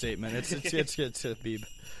GOAT statement. It's Khabib.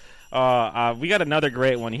 We got another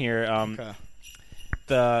great one here.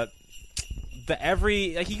 Okay.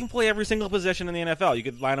 He can play every single position in the NFL. You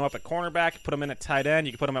could line him up at cornerback, put him in at tight end,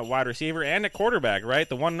 you could put him at wide receiver and at quarterback, right?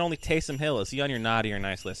 The one and only Taysom Hill. Is he on your naughty or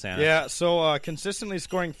nice list, Santa? Yeah, so consistently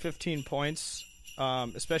scoring 15 points,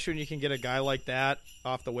 especially when you can get a guy like that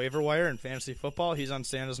off the waiver wire in fantasy football, he's on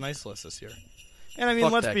Santa's nice list this year. And I mean,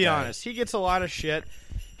 Fuck let's that be guy. honest, he gets a lot of shit.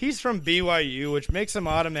 He's from BYU, which makes him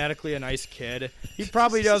automatically a nice kid. He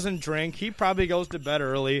probably doesn't drink. He probably goes to bed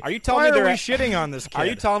early. Are you telling Why me are we there- shitting on this kid? Are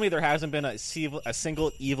you telling me there hasn't been a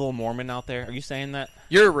single evil Mormon out there? Are you saying that?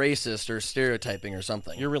 You're racist or stereotyping or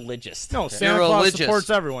something. You're religious. No, Okay. Santa You're Claus religious. supports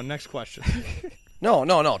everyone. Next question. No.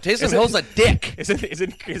 Taysom Hill's a dick.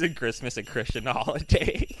 Isn't Christmas a Christian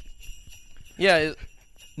holiday? Yeah.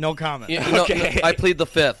 No comment. Okay. I plead the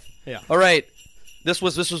fifth. Yeah. All right. This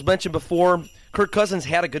was mentioned before. Kirk Cousins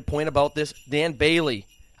had a good point about this. Dan Bailey.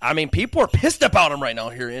 I mean, people are pissed about him right now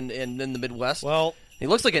here in the Midwest. Well, he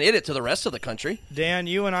looks like an idiot to the rest of the country. Dan,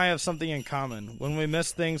 you and I have something in common. When we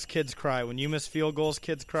miss things, kids cry. When you miss field goals,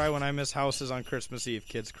 kids cry. When I miss houses on Christmas Eve,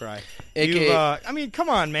 kids cry. AKA I mean, come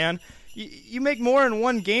on, man. You make more in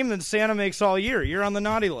one game than Santa makes all year. You're on the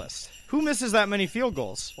naughty list. Who misses that many field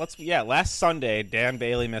goals? Last Sunday, Dan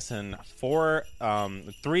Bailey missing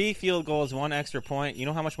 3 field goals, 1 extra point. You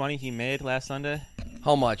know how much money he made last Sunday?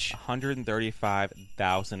 How much?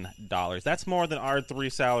 $135,000. That's more than our 3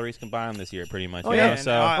 salaries combined this year, pretty much. Oh,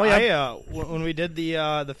 yeah. When we did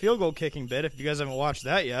the field goal kicking bit, if you guys haven't watched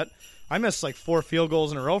that yet, I missed like 4 field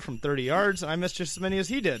goals in a row from 30 yards, and I missed just as many as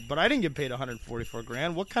he did. But I didn't get paid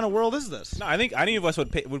 $144,000. What kind of world is this? No, I think any of us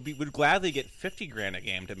would gladly get $50,000 a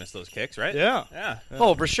game to miss those kicks, right? Yeah.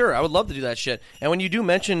 Oh, for sure. I would love to do that shit. And when you do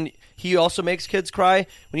mention he also makes kids cry,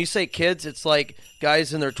 when you say kids, it's like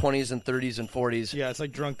guys in their 20s and 30s and 40s. Yeah, it's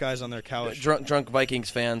like drunk guys on their couch. Drunk Vikings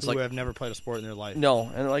fans. Who have never played a sport in their life. No,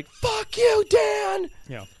 and they're like, fuck you, Dan!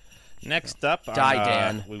 Yeah. Next up,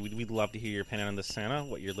 Dan. We'd love to hear your opinion on this, Santa,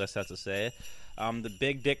 what your list has to say. The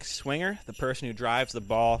big dick swinger, the person who drives the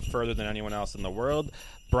ball further than anyone else in the world.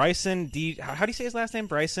 Bryson how do you say his last name?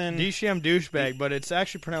 Bryson DeChambeau douchebag, but it's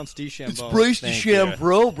actually pronounced DeChambeau. It's Bryce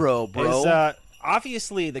DeChambeau, bro.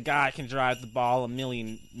 Obviously, the guy can drive the ball a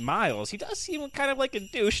million miles. He does seem kind of like a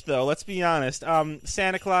douche, though. Let's be honest.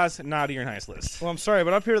 Santa Claus, naughty or nice list. Well, I'm sorry,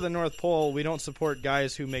 but up here at the North Pole, we don't support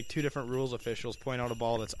guys who make 2 different rules officials point out a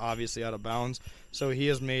ball that's obviously out of bounds. So he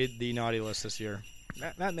has made the naughty list this year.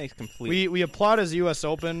 That makes complete. We applaud his U.S.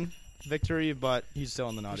 Open victory, but he's still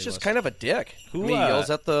on the naughty list. He's just kind of a dick. He yells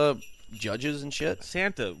at the judges and shit.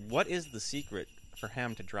 Santa, what is the secret for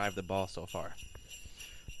him to drive the ball so far?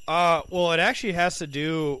 Well, it actually has to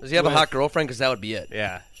do. Does he have a hot girlfriend? Because that would be it.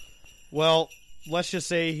 Yeah. Well, let's just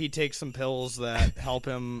say he takes some pills that help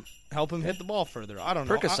him hit the ball further. I don't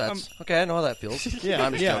know. Percocets. Okay, I know how that feels. Yeah,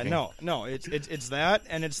 I'm just joking. no. It's that,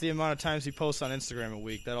 and it's the amount of times he posts on Instagram a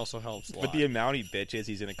week. That also helps a lot. But the amount he bitches,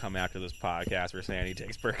 he's going to come after this podcast for saying he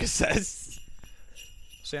takes Percocets.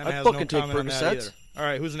 Santa has no comment on that either. All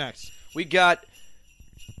right, who's next? We got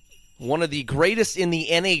one of the greatest in the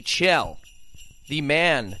NHL, the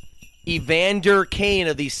man, Evander Kane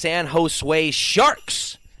of the San Jose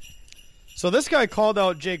Sharks. So this guy called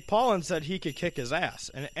out Jake Paul and said he could kick his ass.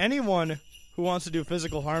 And anyone who wants to do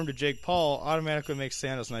physical harm to Jake Paul automatically makes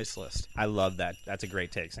Santa's nice list. I love that. That's a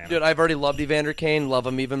great take, Santa. Dude, I've already loved Evander Kane. Love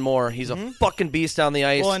him even more. He's a fucking beast on the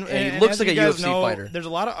ice, and he looks like a UFC fighter. There's a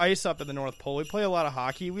lot of ice up at the North Pole. We play a lot of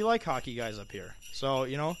hockey. We like hockey guys up here. So,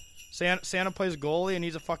 Santa plays goalie, and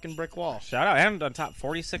he's a fucking brick wall. Shout out. I haven't done top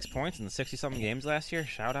 46 points in the 60-something games last year.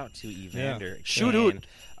 Shout out to Evander Kane. Shoot.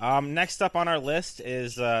 Next up on our list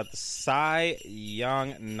is the Cy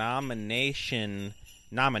Young nominee,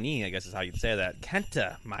 I guess is how you'd say that.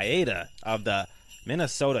 Kenta Maeda of the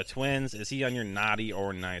Minnesota Twins. Is he on your naughty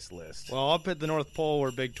or nice list? Well, up at the North Pole,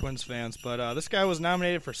 we're big Twins fans, but this guy was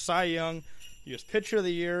nominated for Cy Young. He was Pitcher of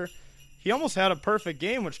the Year. He almost had a perfect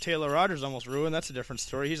game, which Taylor Rogers almost ruined. That's a different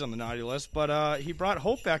story. He's on the naughty list. But he brought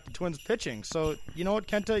hope back to Twins pitching. So, you know what,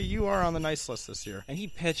 Kenta? You are on the nice list this year. And he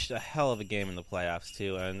pitched a hell of a game in the playoffs,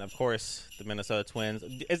 too. And, of course, the Minnesota Twins.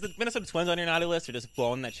 Is the Minnesota Twins on your naughty list or just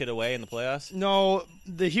blowing that shit away in the playoffs? No,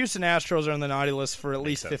 the Houston Astros are on the naughty list for at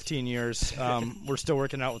least 15 years. We're still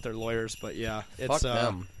working out with their lawyers. But, yeah. Fuck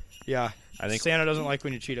them. Yeah. I think Santa doesn't like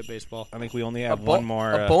when you cheat at baseball. I think we only have one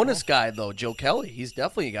more. A bonus guy, though, Joe Kelly. He's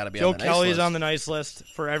definitely got to be on the nice list. Joe Kelly's on the nice list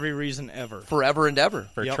for every reason ever. Forever and ever.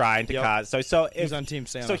 For trying to cause. So he's on Team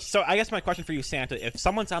Santa. So I guess my question for you, Santa, if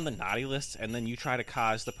someone's on the naughty list and then you try to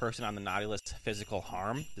cause the person on the naughty list physical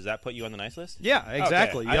harm, does that put you on the nice list? Yeah,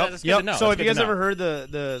 exactly. Okay. Yep. So have you guys ever heard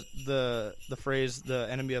the phrase, the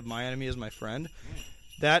enemy of my enemy is my friend?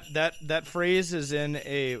 That phrase is in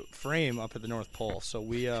a frame up at the North Pole, so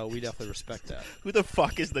we definitely respect that. Who the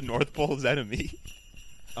fuck is the North Pole's enemy?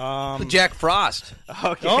 Jack Frost.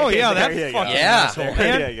 Okay. Oh yeah, that fucking asshole.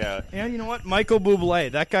 There you go. And you know what, Michael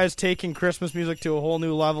Bublé, that guy's taking Christmas music to a whole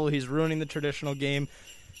new level. He's ruining the traditional game.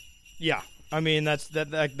 Yeah, I mean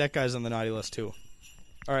that guy's on the naughty list too.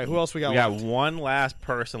 All right, who else we got? We got one last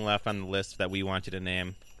person left on the list that we want you to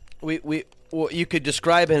name. Well, you could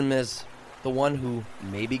describe him as the one who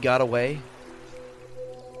maybe got away.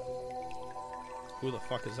 Who the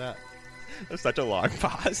fuck is that? That's such a long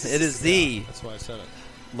pause. It is that's why I said it.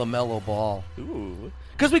 LaMelo Ball. Ooh.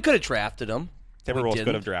 Because we could have drafted him. Timberwolves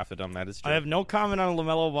could have drafted him. That is true. I have no comment on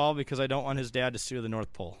LaMelo Ball because I don't want his dad to sue the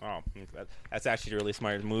North Pole. Oh, that's actually a really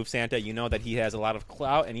smart move, Santa. You know that he has a lot of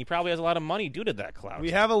clout, and he probably has a lot of money due to that clout. We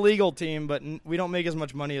have a legal team, but we don't make as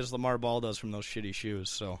much money as Lamar Ball does from those shitty shoes,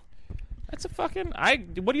 so... That's a fucking...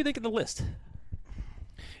 What do you think of the list?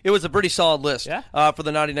 It was a pretty solid list. Yeah. For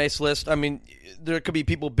the Naughty Nice list. I mean, there could be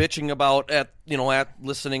people bitching about at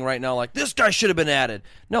listening right now, like this guy should have been added.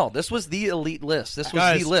 No, this was the elite list. This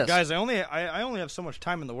was the list. Guys, I only have so much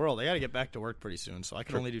time in the world. I got to get back to work pretty soon, so I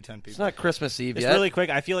can only do 10 people. It's not Christmas Eve Just yet. really quick,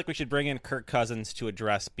 I feel like we should bring in Kirk Cousins to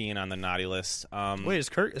address being on the naughty list. Wait, is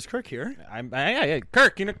Kirk here? Yeah,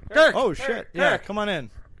 Kirk. Kirk. Oh shit! Kirk. Yeah, come on in.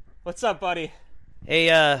 What's up, buddy? Hey,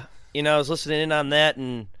 I was listening in on that,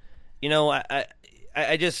 and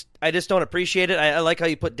I just don't appreciate it. I like how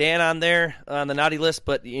you put Dan on there on the naughty list,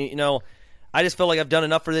 but I just feel like I've done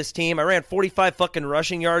enough for this team. I ran 45 fucking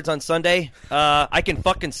rushing yards on Sunday. I can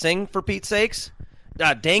fucking sing, for Pete's sakes.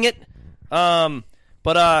 Dang it. But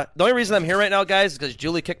the only reason I'm here right now, guys, is because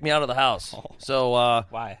Julie kicked me out of the house. So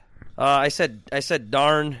why? I said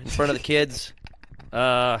darn in front of the kids.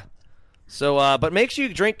 But make sure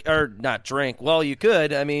you drink, or not drink. Well, you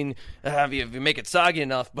could. I mean, if you make it soggy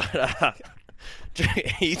enough, but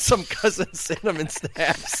eat some Cousin Cinnamon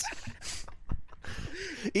Snaps.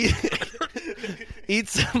 Eat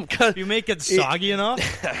some. You make it soggy enough.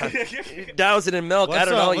 Douse it in milk. I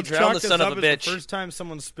don't know. You drown the this son of up a as bitch. The first time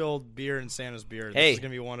someone spilled beer in Santa's beer. Hey. This is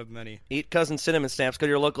gonna be one of many. Eat Cousin Cinnamon Snaps. Go to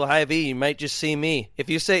your local Hy-Vee. You might just see me.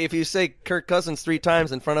 If you say Kirk Cousins 3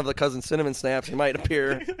 times in front of the Cousin Cinnamon Snaps, you might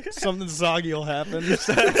appear. Something soggy will happen.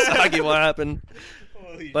 Soggy will happen.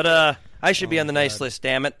 But I should be on the nice list.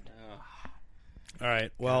 Damn it. All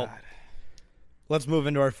right. Well, let's move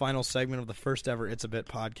into our final segment of the first ever It's a Bit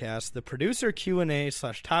podcast, the producer Q&A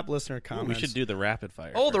 / top listener comments. We should do the rapid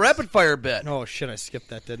fire. Oh, the rapid fire bit. Oh shit! I skipped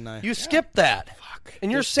that, didn't I? You skipped that. Fuck.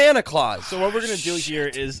 And you're Santa Claus. So what we're going to do here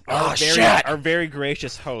is our very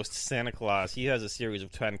gracious host, Santa Claus, he has a series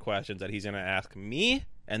of 10 questions that he's going to ask me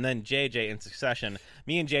and then JJ in succession.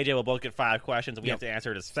 Me and JJ will both get 5 questions, and we have to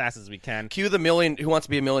answer it as fast as we can. Cue the Who Wants to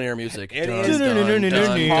Be a Millionaire music. It is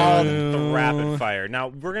called the rapid fire. Now,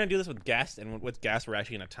 we're going to do this with guests, and with guests, we're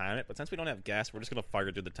actually going to time it. But since we don't have guests, we're just going to fire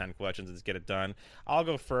through the 10 questions and just get it done. I'll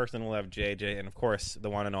go first, and we'll have JJ, and of course, the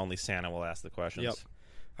one and only Santa will ask the questions. Yep.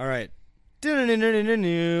 All right. No,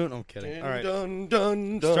 I'm kidding. All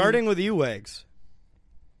right. Starting with you, Wags.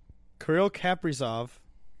 Kirill Kaprizov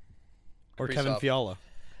or Kevin Fiala?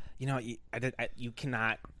 You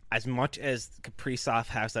cannot. As much as Kaprizov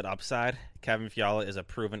has that upside, Kevin Fiala is a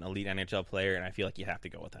proven elite NHL player, and I feel like you have to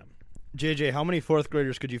go with him. JJ, how many 4th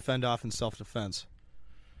graders could you fend off in self-defense?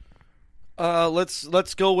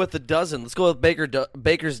 Let's go with a dozen. Let's go with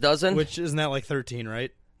Baker's dozen. Which isn't that like 13,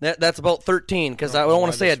 right? That's about 13, because I don't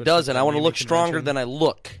want to say a dozen. I want to look stronger than I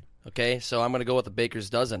look. Okay, so I'm going to go with the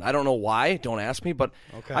Baker's dozen. I don't know why. Don't ask me, but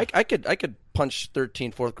okay. I could punch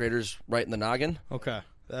 13 4th graders right in the noggin. Okay.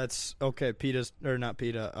 That's okay. Not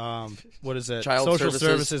PETA. What is it? Child Social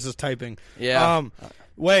Services is typing. Yeah.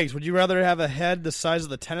 Wags, would you rather have a head the size of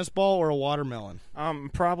the tennis ball or a watermelon?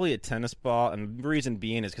 Probably a tennis ball, and the reason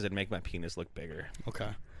being is because it'd make my penis look bigger. Okay.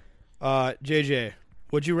 JJ,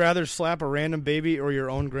 would you rather slap a random baby or your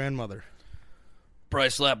own grandmother?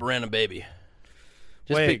 Probably slap a random baby.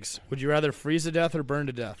 Wags, would you rather freeze to death or burn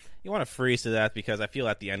to death? You want to freeze to death because I feel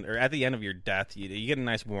at the end of your death, you get a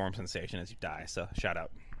nice warm sensation as you die. So shout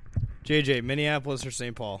out. JJ, Minneapolis or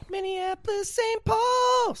St. Paul? Minneapolis, St.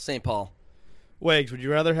 Paul. St. Paul. Wags, would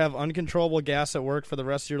you rather have uncontrollable gas at work for the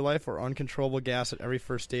rest of your life or uncontrollable gas at every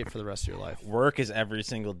first date for the rest of your life? Work is every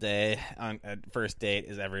single day. First date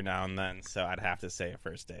is every now and then, so I'd have to say a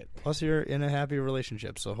first date. Plus, you're in a happy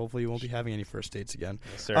relationship, so hopefully you won't be having any first dates again.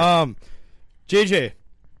 Yes, sir. JJ,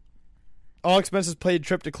 all expenses paid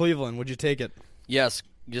trip to Cleveland. Would you take it? Yes.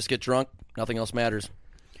 You just get drunk. Nothing else matters.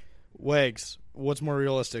 Wags, what's more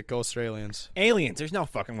realistic, ghosts or aliens? Aliens. There's no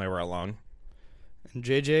fucking way we're alone. And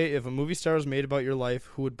JJ, if a movie star was made about your life,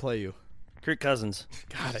 who would play you? Kirk Cousins.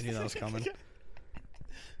 God, I knew that was coming.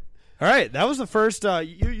 All right, that was the first.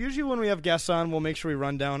 Usually when we have guests on, we'll make sure we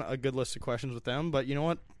run down a good list of questions with them. But you know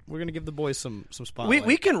what? We're going to give the boys some spotlight.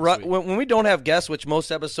 We can run when we don't have guests, which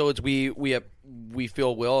most episodes we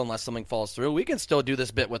feel will, unless something falls through. We can still do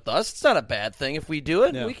this bit with us. It's not a bad thing if we do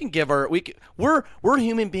it. Yeah. We can give we're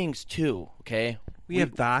human beings too. Okay, we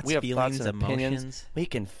have thoughts, we have feelings, thoughts and emotions. opinions. We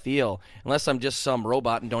can feel, unless I'm just some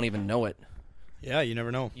robot and don't even know it. Yeah, you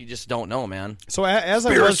never know. You just don't know, man. So as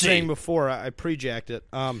I was saying before, I pre-jacked it.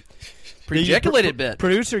 Pre-ejaculated bit.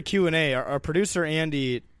 Producer Q&A. Our producer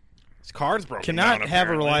Andy. His car's broken. Cannot have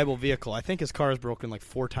a reliable vehicle. I think his car is broken like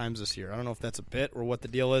 4 times this year. I don't know if that's a bit or what the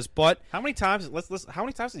deal is, but how many times? How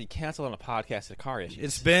many times did you cancel on a podcast at car issues?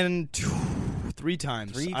 It's been 3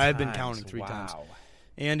 times. I've been counting 3 times.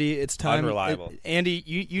 Andy, it's time. Unreliable. Andy,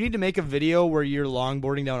 you need to make a video where you're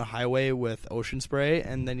longboarding down a highway with Ocean Spray,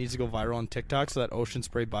 and that needs to go viral on TikTok so that Ocean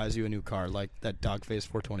Spray buys you a new car, like that Dogface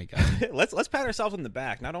 420 guy. Let's pat ourselves on the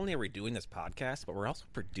back. Not only are we doing this podcast, but we're also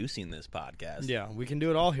producing this podcast. Yeah, we can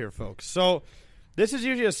do it all here, folks. So this is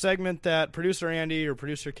usually a segment that producer Andy or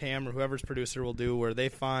producer Cam or whoever's producer will do, where they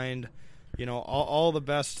find, all the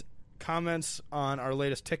best comments on our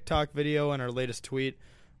latest TikTok video and our latest tweet.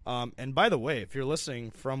 And by the way, if you're listening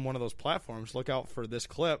from one of those platforms, look out for this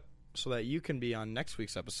clip so that you can be on next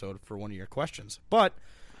week's episode for one of your questions. But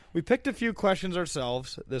we picked a few questions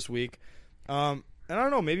ourselves this week. And I don't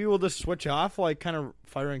know, maybe we'll just switch off, like kind of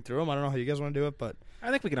firing through them. I don't know how you guys want to do it, but I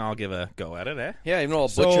think we can all give a go at it, eh? Yeah, even though I'll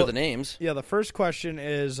butcher the names. Yeah, the first question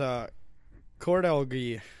is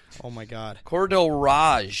Cordelgi. Oh, my God. Cordell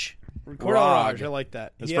Raj. I like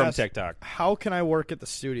that. It's from TikTok. How can I work at the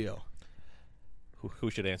studio?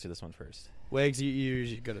 Who should answer this one first? Wags, you're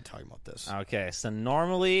usually good at talking about this. Okay, so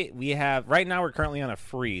normally right now we're currently on a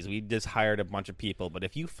freeze. We just hired a bunch of people, but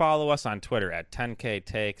if you follow us on Twitter at 10K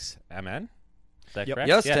Takes MN, is that correct?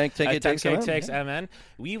 Yes, yeah. 10K Takes 10K Takes MN.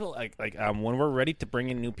 We will when we're ready to bring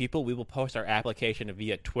in new people, we will post our application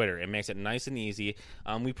via Twitter. It makes it nice and easy.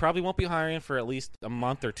 We probably won't be hiring for at least a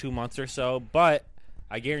month or 2 months or so, but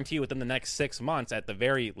I guarantee you within the next 6 months, at the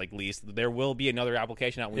very least, there will be another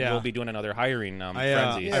application out. We will be doing another hiring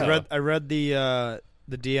frenzy. I read the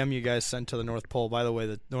DM you guys sent to the North Pole. By the way,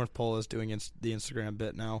 the North Pole is doing the Instagram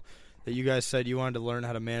bit now. That you guys said you wanted to learn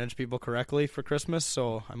how to manage people correctly for Christmas,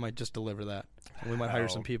 so I might just deliver that. We might hire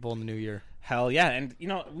some people in the new year. Hell yeah. And,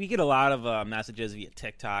 we get a lot of messages via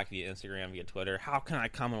TikTok, via Instagram, via Twitter. How can I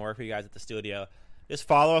come and work for you guys at the studio? Just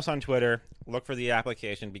follow us on Twitter. Look for the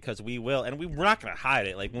application because we will. And we're not going to hide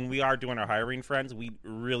it. Like, when we are doing our hiring friends, we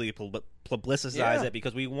really publicize it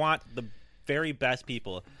because we want the very best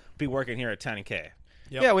people to be working here at 10K.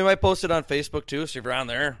 Yep. Yeah, we might post it on Facebook, too, so if you're on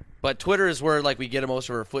there. But Twitter is where, we get most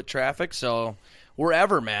of our foot traffic, so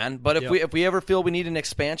wherever, man. But if we ever feel we need an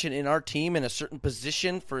expansion in our team in a certain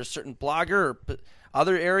position for a certain blogger or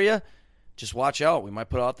other area, just watch out. We might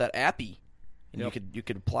put out that appy, and you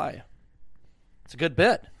could apply. It's a good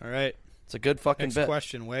bit. All right. It's a good fucking bit. Next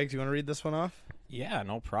question. Wags, you want to read this one off? Yeah,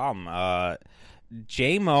 no problem.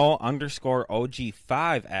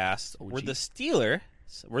 JMO_OG5 asked, Were the Steelers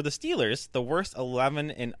the worst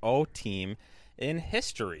 11-0 team in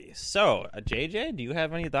history? So, JJ, do you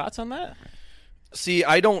have any thoughts on that? See,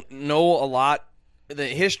 I don't know a lot. The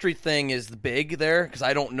history thing is big there because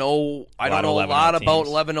I don't know a lot about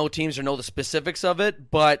 11-0 teams or know the specifics of it.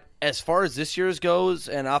 But as far as this year's goes,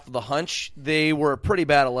 and off of the hunch, they were a pretty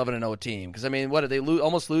bad 11-0 team. Because what did they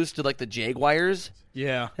almost lose to the Jaguars?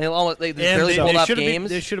 Yeah, they barely pulled out games.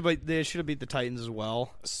 They should have beat the Titans as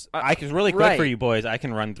well. I can really quick for you boys. I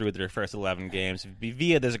can run through their first 11 games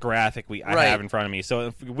via this graphic I have in front of me.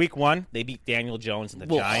 So week 1, they beat Daniel Jones and the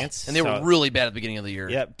Giants, and they were really bad at the beginning of the year.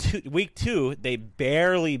 Yep. Week 2, they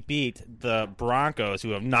barely beat the Broncos,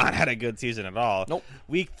 who have not had a good season at all. Nope.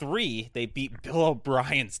 Week 3, they beat Bill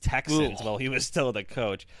O'Brien's Texans while he was still the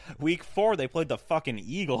coach. Week 4, they played the fucking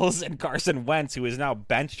Eagles and Carson Wentz, who is now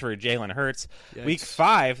benched for Jalen Hurts. Yikes. Week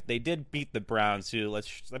 5, they did beat the Browns,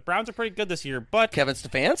 the Browns are pretty good this year, but Kevin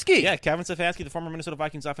Stefanski. Yeah, Kevin Stefanski, the former Minnesota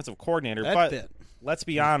Vikings offensive coordinator. Let's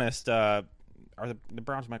be honest, the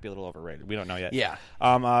Browns might be a little overrated. We don't know yet.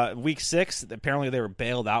 Yeah. Week 6, apparently they were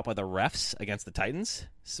bailed out by the refs against the Titans.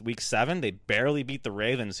 Week 7, they barely beat the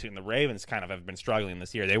Ravens, and the Ravens kind of have been struggling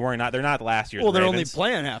this year. They're not last year's Ravens. They're only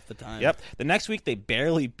playing half the time. Yep. The next week, they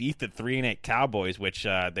barely beat the 3-8 Cowboys, which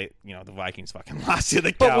the Vikings fucking lost to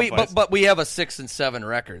the Cowboys. But we have a 6-7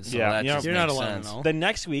 record, so that just you're makes not allowed sense. to know. The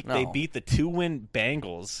next week, they beat the 2-win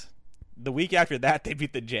Bengals. The week after that, they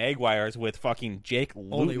beat the Jaguars with fucking Jake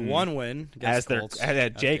Luton. Only one win as their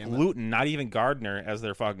Jake Luton, not even Gardner, as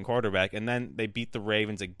their fucking quarterback. And then they beat the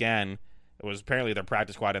Ravens again. It was apparently their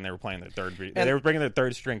practice squad, and they were playing their they were bringing their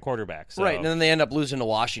third string quarterback. So. Right, and then they end up losing to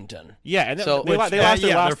Washington. Yeah, and so, they lost their last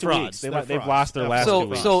 2 weeks. They've lost their last 2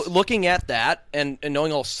 weeks. So looking at that and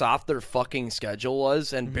knowing how soft their fucking schedule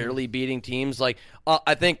was and barely beating teams, I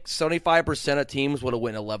think 75% of teams would have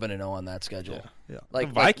went 11-0 on that schedule. Yeah. The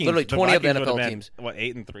Vikings, literally 20 of the NFL teams. What,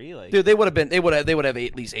 8-3? Dude, they would have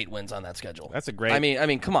at least 8 wins on that schedule. That's a great. I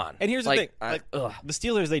mean, come on. And here's the thing: the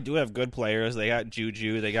Steelers, they do have good players. They got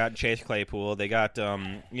Juju, they got Chase Claypool, they got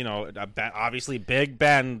obviously Big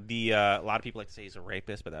Ben. A lot of people like to say he's a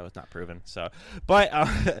rapist, but that was not proven. So,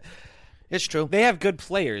 but it's true. They have good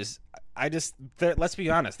players. Let's be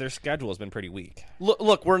honest, their schedule has been pretty weak.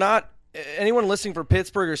 Look, we're not anyone listening for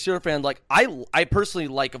Pittsburgh or Steelers fan, like I personally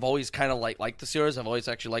have always kind of like the Steelers. I've always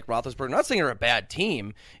actually liked Roethlisberger. I'm not saying they're a bad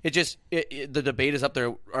team. It just the debate is up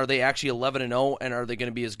there. Are they actually 11-0, and are they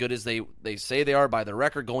going to be as good as they say they are by their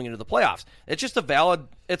record going into the playoffs? It's just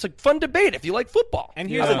it's a fun debate if you like football. And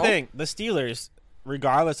here's the thing: the Steelers,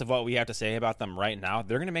 regardless of what we have to say about them right now,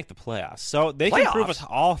 they're going to make the playoffs. So they can prove us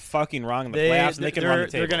all fucking wrong in the playoffs, and they can run the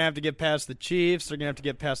table. They're going to have to get past the Chiefs. They're going to have to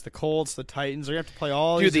get past the Colts, the Titans. They're going to have to play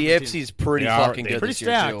all these these the AFC's pretty fucking good pretty this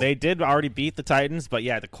year, stacked. too. They did already beat the Titans, but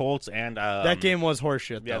yeah, the Colts and that game was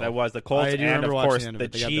horseshit. Yeah, though. that was the Colts and of course the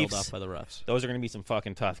Chiefs. Chiefs. Got off by the refs. Those are going to be some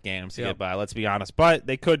fucking tough games to get by. Let's be honest, but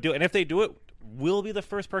they could do it, and if they do it, we'll be the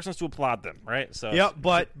first persons to applaud them, right? So yeah,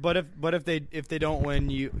 but if they don't win,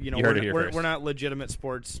 you know we're not legitimate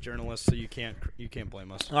sports journalists, so you can't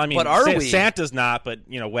blame us. I mean, but are we? Santa's not, but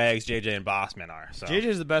Wags, JJ, and Bossman are. So.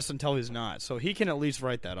 JJ's the best until he's not, so he can at least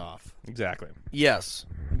write that off. Exactly. Yes,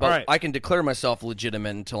 but I can declare myself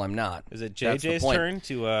legitimate until I'm not. Is it JJ's turn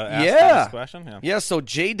to ask this question? Yeah. So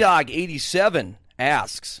JDog87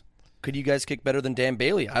 asks, could you guys kick better than Dan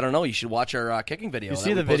Bailey? I don't know. You should watch our kicking video. You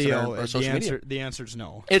see the video, our social media. The answer's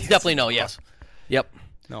no. It's definitely no, yes. Yep.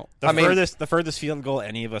 No. The furthest field goal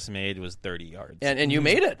any of us made was 30 yards. And you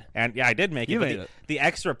made it. And yeah, I did make it. You made it. The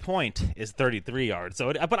extra point is 33 yards.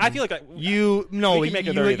 So, but I feel like you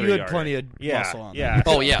had plenty of muscle on. Yeah.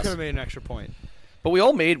 Oh, yes. You could have made an extra point. But we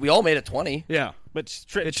all made it 20. Yeah. But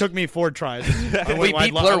it took me 4 tries. We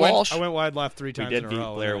beat Blair Walsh. I went wide left 3 times in a row. We did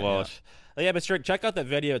beat Blair Walsh. Yeah, but check out that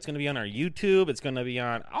video. It's going to be on our YouTube. It's going to be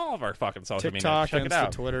on all of our fucking social media. Check it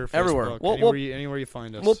out. Twitter, Facebook, everywhere. Anywhere you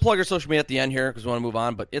find us. We'll plug our social media at the end here because we want to move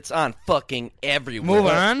on, but it's on fucking everywhere. Move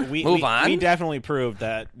on. Move on. We definitely proved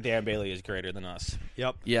that Dan Bailey is greater than us.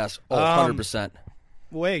 Yep. Yes. 100%.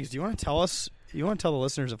 Wags, do you want to tell the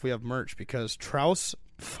listeners if we have merch? Because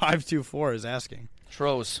Trouse524 is asking.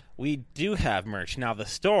 Tros. We do have merch. Now, the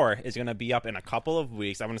store is going to be up in a couple of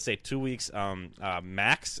weeks. I'm going to say 2 weeks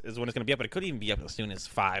max is when it's going to be up, but it could even be up as soon as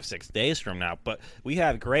 5-6 days from now. But we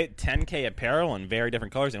have great 10K apparel in very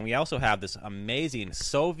different colors, and we also have this amazing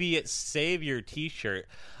Soviet Savior t-shirt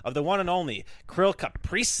of the one and only Kirill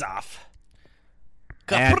Kaprizov.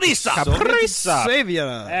 Kaprizov. Savior.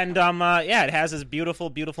 And, it has this beautiful,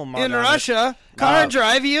 beautiful mug in Russia, car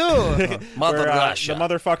drive you. Mother Russia. The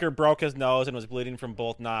motherfucker broke his nose and was bleeding from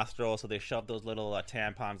both nostrils, so they shoved those little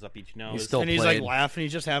tampons up each nose. He's like laughing.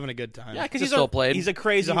 He's just having a good time. Yeah, because he's a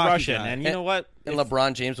crazy Russian. And you know what? And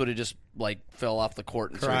LeBron James would have just fell off the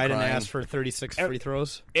court and cried and asked for 36 free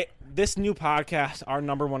throws. This new podcast, our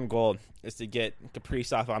number one goal is to get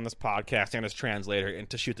Kaprizov on this podcast and his translator and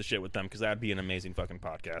to shoot the shit with them because that'd be an amazing fucking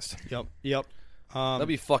podcast. Yep. That'd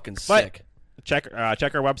be fucking sick. Check our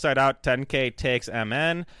website out, 10K Takes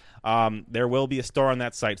MN. There will be a store on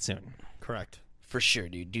that site soon. Correct. For sure,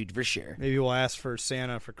 dude, for sure. Maybe we'll ask for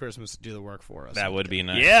Santa for Christmas to do the work for us. That would be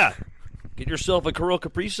nice. Yeah. Get yourself a Kirill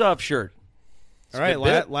Kaprizov shirt. All right,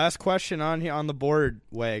 last question on the board,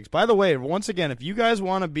 Wags. By the way, once again, if you guys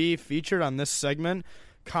want to be featured on this segment,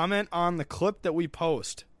 comment on the clip that we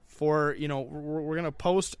post. We're going to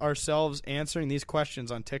post ourselves answering these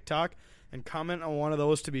questions on TikTok and comment on one of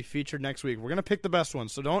those to be featured next week. We're going to pick the best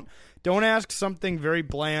ones. So don't ask something very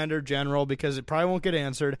bland or general because it probably won't get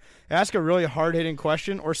answered. Ask a really hard-hitting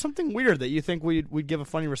question or something weird that you think we'd give a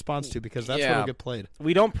funny response to because that's what'll get played.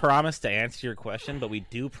 We don't promise to answer your question, but we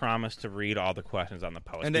do promise to read all the questions on the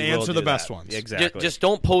post. And to answer the best ones. Exactly. Just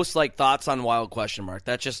don't post thoughts on wild question mark.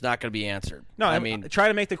 That's just not going to be answered. No, I mean try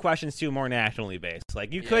to make the questions too more nationally based.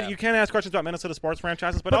 Like you can ask questions about Minnesota sports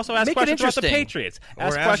franchises, but also ask questions about the Patriots.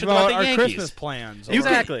 Ask questions about the Yankees. Christmas plans.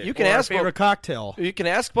 Exactly. You can ask favorite cocktail. You can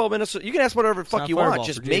ask about Minnesota. You can ask whatever the fuck you want.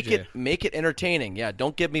 Just make JJ. it entertaining. Yeah,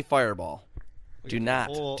 don't give me Fireball. Do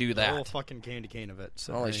not do that. Whole fucking candy cane of it.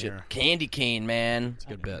 Holy shit, candy cane, man. It's a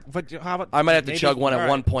good bit. But how about I might have to chug one at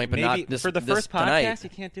one point, but not this for the first podcast. Tonight. You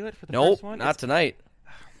can't do it for the Nope, first one. not tonight.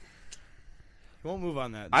 We won't move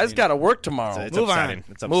on that. I just got to work tomorrow. It's upsetting.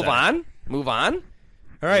 It's upsetting. Move on.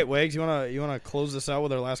 All right, Wags, you wanna close this out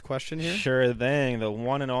with our last question here? Sure thing. The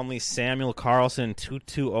one and only Samuel Carlson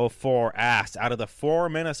 2204 asked, out of the 4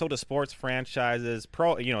 Minnesota sports franchises,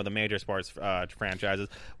 the major sports franchises,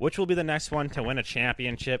 which will be the next one to win a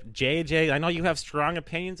championship? JJ, I know you have strong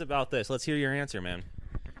opinions about this. Let's hear your answer, man.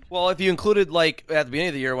 Well, if you included, at the beginning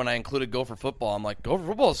of the year when I included Gopher Football, I'm like, Gopher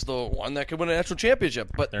Football is the one that could win a national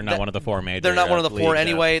championship. But they're not one of the 4 major. They're not one of the 4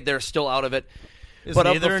 anyway. They're still out of it. Is but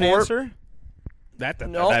neither of the 4, an answer?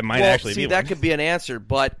 That might actually be that one. could be an answer,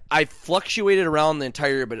 but I fluctuated around the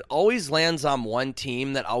entire year, but it always lands on one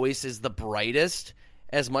team that always is the brightest,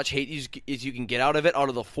 as much hate as you can get out of it, out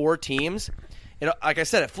of the 4 teams. like I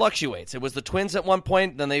said, it fluctuates. It was the Twins at one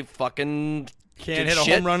point, then they fucking Can't did hit a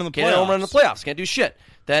shit. home run in the Can't hit a home run in the playoffs. playoffs. Can't do shit.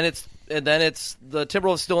 Then it's the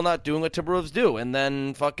Timberwolves still not doing what Timberwolves do, and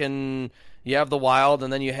then fucking you have the Wild,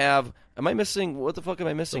 and then you have. Am I missing? What the fuck am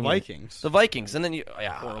I missing? The Vikings. The Vikings, and then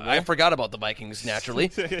I forgot about the Vikings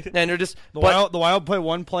naturally, and they're just The Wild play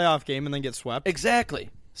one playoff game and then get swept. exactly.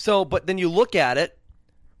 So, but then you look at it,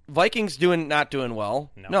 Vikings not doing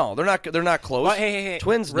well. No, they're not. They're not close. Well, hey.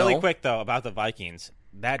 Twins. Really no. quick though about the Vikings.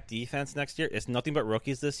 That defense next year is nothing but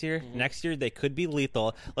rookies this year. Mm-hmm. Next year they could be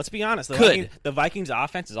lethal. Let's be honest. Could. The Vikings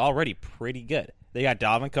offense is already pretty good. They got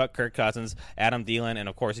Dalvin Cook, Kirk Cousins, Adam Thielen, and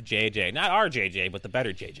of course JJ. Not our JJ, but the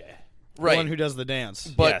better JJ. The Right. one who does the dance.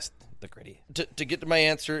 But yes, the gritty. to get to my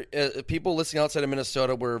answer, people listening outside of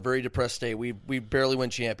Minnesota were a very depressed state. We barely win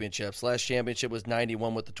championships. Last championship was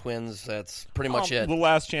 91 with the Twins. That's pretty much it. The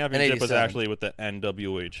last And championship was 87. actually with the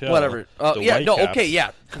NWHL. Whatever. The Whitecaps. Okay,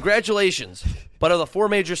 yeah. Congratulations. But of the four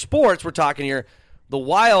major sports we're talking here, the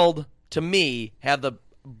Wild, to me, have the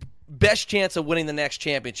best chance of winning the next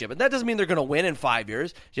championship. And that doesn't mean they're going to win in 5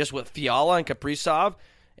 years, just with Fiala and Kaprizov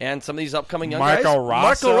and some of these upcoming young guys. Marco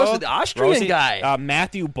Rosso, the Austrian guy.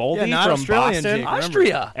 Matthew Boldy Yeah, not from Australian, Boston. Jake, remember.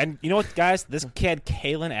 Austria. And you know what, guys? This kid,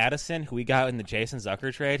 Kalen Addison, who we got in the Jason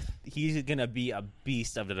Zucker trade, he's going to be a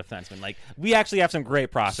beast of the defenseman. Like, we actually have some great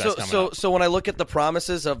process coming up. So when I look at the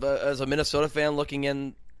promises of as a Minnesota fan looking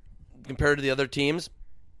in compared to the other teams,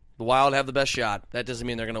 the Wild have the best shot. That doesn't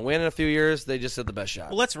mean they're going to win in a few years. They just have the best shot.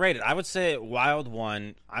 Well, let's rate it. I would say Wild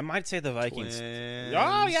won. I might say the Vikings. Twins.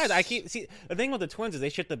 Oh yeah, the thing with the Twins is they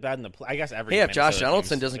shit the bed in the. I guess every. Hey, if Josh Minnesota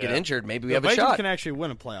Donaldson team's- doesn't get yeah. injured, maybe we The have a Vikings shot. can actually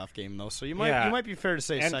win a playoff game though, so you might be fair to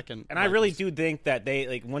say second. And I really Vikings. do think that they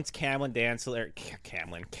like once Cameron Dantzler,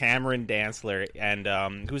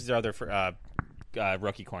 and who's the other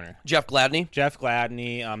rookie corner? Jeff Gladney. Jeff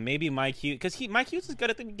Gladney, maybe Mike Hughes, because Mike Hughes is good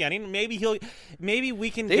at the beginning. Maybe we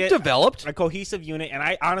can They've get developed. a cohesive unit, and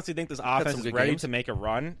I honestly think this offense some is good ready games. to make a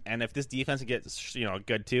run. And if this defense gets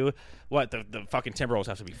good too, the fucking Timberwolves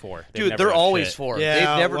have to be 4. They've Dude, never they're done always shit. 4. Yeah,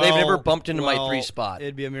 they've never well, bumped into my well, 3 spot.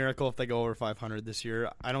 It'd be a miracle if they go over 500 this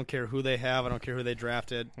year. I don't care who they have. I don't care who they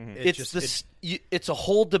drafted. It's a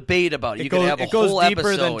whole debate about it. You goes, could have a it goes whole deeper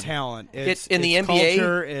episode. than talent. It's in the it's NBA.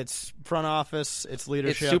 culture, it's front office, it's It's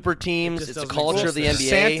leadership. super It teams. just It's a doesn't culture of the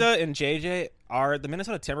exist. NBA. Santa and JJ are the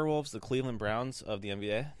Minnesota Timberwolves the Cleveland Browns of the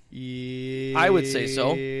NBA. Yeah, I would say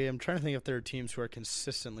so. I'm trying to think if there are teams who are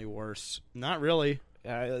consistently worse. Not really.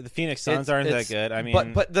 The Phoenix Suns aren't that good. I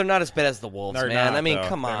mean, but they're not as bad as the Wolves, They're man. not, I mean, though.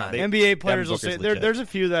 come They're on. not. They- NBA players will Booker's say legit. there's a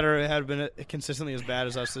few that have been consistently as bad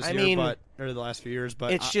as us this I year, mean, or the last few years.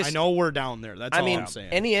 But it's just- I know we're down there. That's I all mean, I'm saying.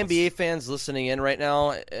 any NBA fans listening in right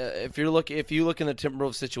now, if you look in the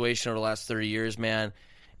Timberwolves situation over the last 30 years, man,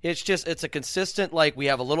 it's a consistent, like, we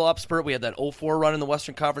have a little upspurt. We had that 0-4 run in the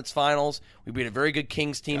Western Conference Finals. We beat a very good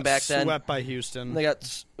Kings team Got back then. swept by Houston.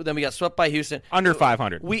 Then we got swept by Houston. under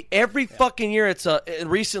 500. Every fucking year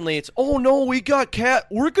recently it's, oh no, we got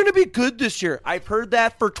we're going to be good this year. I've heard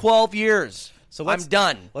that for 12 years. So I'm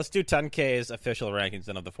done. Let's do 10K's official rankings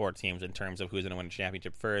then of the 4 teams in terms of who's going to win a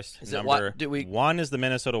championship first. Is it Number what- 1 is the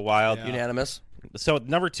Minnesota Wild. Yeah. Unanimous. So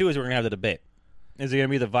number 2 is we're going to have the debate. Is it going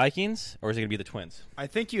to be the Vikings or is it going to be the Twins? I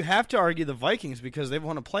think you have to argue the Vikings because they've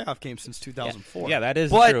won a playoff game since 2004. Yeah, that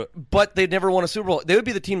is true. But they've never won a Super Bowl. They would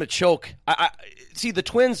be the team to choke. I see the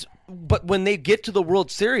Twins, but when they get to the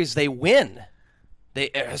World Series, they win.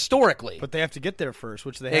 They historically. But they have to get there first,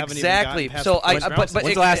 which they haven't Exactly. even gotten past So the first round.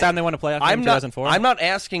 When's the last time they won a playoff game? I'm 2004? not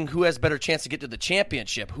asking who has better chance to get to the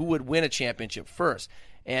championship. Who would win a championship first?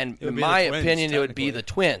 And would in be my the Twins, opinion, it would be technically. the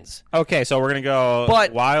Twins. Okay, so we're going to go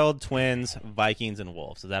But- Wild, Twins, Vikings, and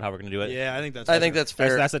Wolves. Is that how we're going to do it? Yeah, I think that's. I think that's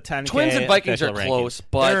fair. That's a 10K Twins and Vikings are official close, rankings.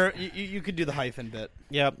 but you could do the hyphen bit.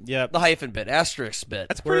 Yep. the hyphen bit, asterisk bit.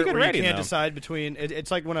 That's pretty good where rating, you can't though. decide between.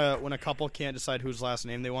 It's like when a couple can't decide whose last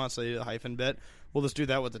name they want, so they do the hyphen bit. We'll just do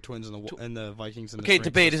that with the Twins and the Vikings. And Okay, the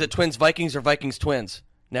debate. Is it Twins Vikings or Vikings Twins?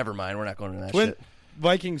 Never mind. We're not going to that shit.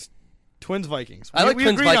 Vikings? Twins Vikings. I like we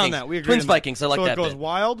Twins agreed on Vikings. that. We agreed Twins on that. Vikings, I like so that it goes bit.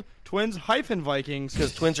 Wild Twins hyphen Vikings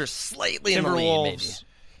Because Twins are slightly in the lead, maybe. Timberwolves.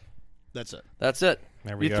 That's it. That's it.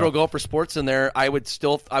 There we You go. throw Gopher sports in there. I would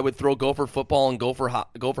throw Gopher football and Gopher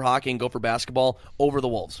hockey and Gopher basketball over the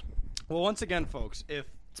Wolves. Well, once again, folks, if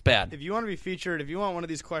It's bad. you want to be featured, if you want one of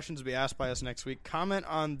these questions to be asked by us next week, comment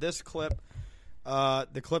on this clip,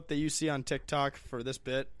 the clip that you see on TikTok for this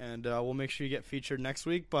bit, and we'll make sure you get featured next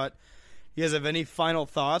week. But you guys have any final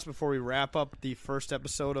thoughts before we wrap up the first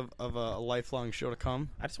episode of a lifelong show to come?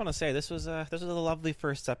 I just want to say this was a lovely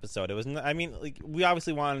first episode. It was, we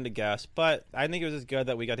obviously wanted to guess, but I think it was just good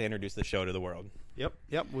that we got to introduce the show to the world. Yep.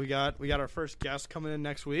 We got our first guest coming in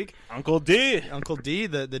next week. Uncle D,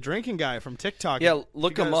 the drinking guy from TikTok. Yeah,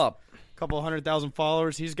 look him up. A couple 100,000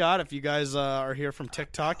 followers he's got. If you guys are here from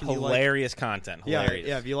TikTok, and hilarious content. Hilarious.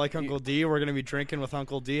 Yeah. If you like Uncle D, we're gonna be drinking with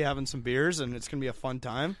Uncle D, having some beers, and it's gonna be a fun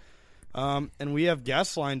time. And we have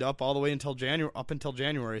guests lined up all the way until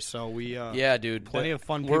January. So we dude, plenty of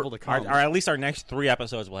fun people to come. Or at least our next 3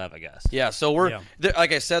 episodes will have a guest. Yeah, so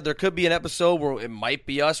like I said, there could be an episode where it might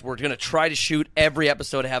be us. We're gonna try to shoot every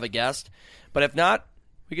episode to have a guest, but if not,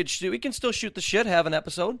 we can still shoot the shit, have an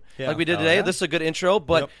episode like we did today. Yeah. This is a good intro,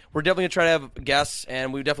 but we're definitely gonna try to have guests,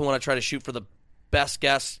 and we definitely want to try to shoot for the best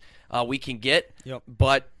guests we can get. Yep.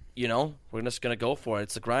 But we're just gonna go for it.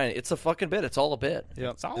 It's a grind. It's a fucking bit. It's all a bit.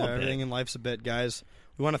 Yep. It's all a bit. Everything in life's a bit, guys.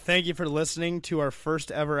 We want to thank you for listening to our first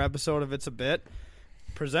ever episode of It's a Bit,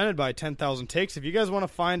 presented by 10,000 Takes. If you guys want to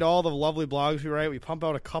find all the lovely blogs we write, we pump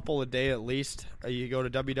out a couple a day at least. You go to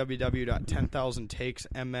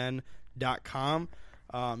www.10000takesmn.com.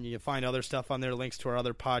 You can find other stuff on there, links to our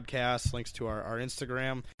other podcasts, links to our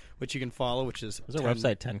Instagram, which you can follow, which is... Is our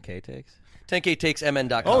website 10K Takes?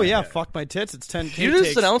 10ktakesmn.com. Oh, yeah, fuck my tits. It's 10K You just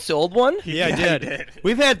Takes. announced the old one? Yeah, I did.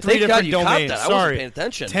 We've had 3 Thank God different you caught domains. that. I Sorry. wasn't paying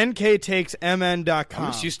attention. 10ktakesmn.com.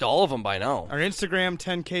 I'm just used to all of them by now. Our Instagram,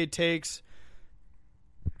 10K Takes.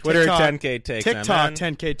 Twitter, TikTok, 10K Takes. TikTok, MN.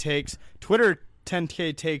 10K Takes. Twitter,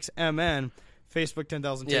 10K Takes MN. Facebook,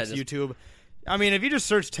 10,000 Takes. just- YouTube. I mean, if you just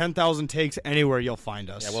search 10,000 Takes anywhere, you'll find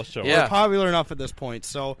us. Yeah, we'll show Yeah. We're popular enough at this point,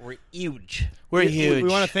 so We're huge. We're we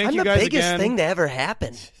want to thank I'm you the guys biggest again. thing to ever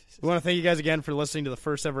happen. We want to thank you guys again for listening to the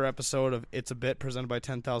first ever episode of It's a Bit, presented by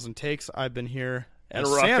 10,000 Takes. I've been here And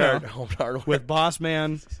as Rock Santa Hard Hardware. with Boss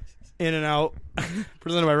Man, In and Out,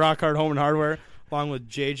 presented by Rock Hard Home and Hardware, along with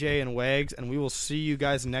JJ and Wags, and we will see you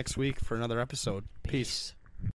guys next week for another episode. Peace.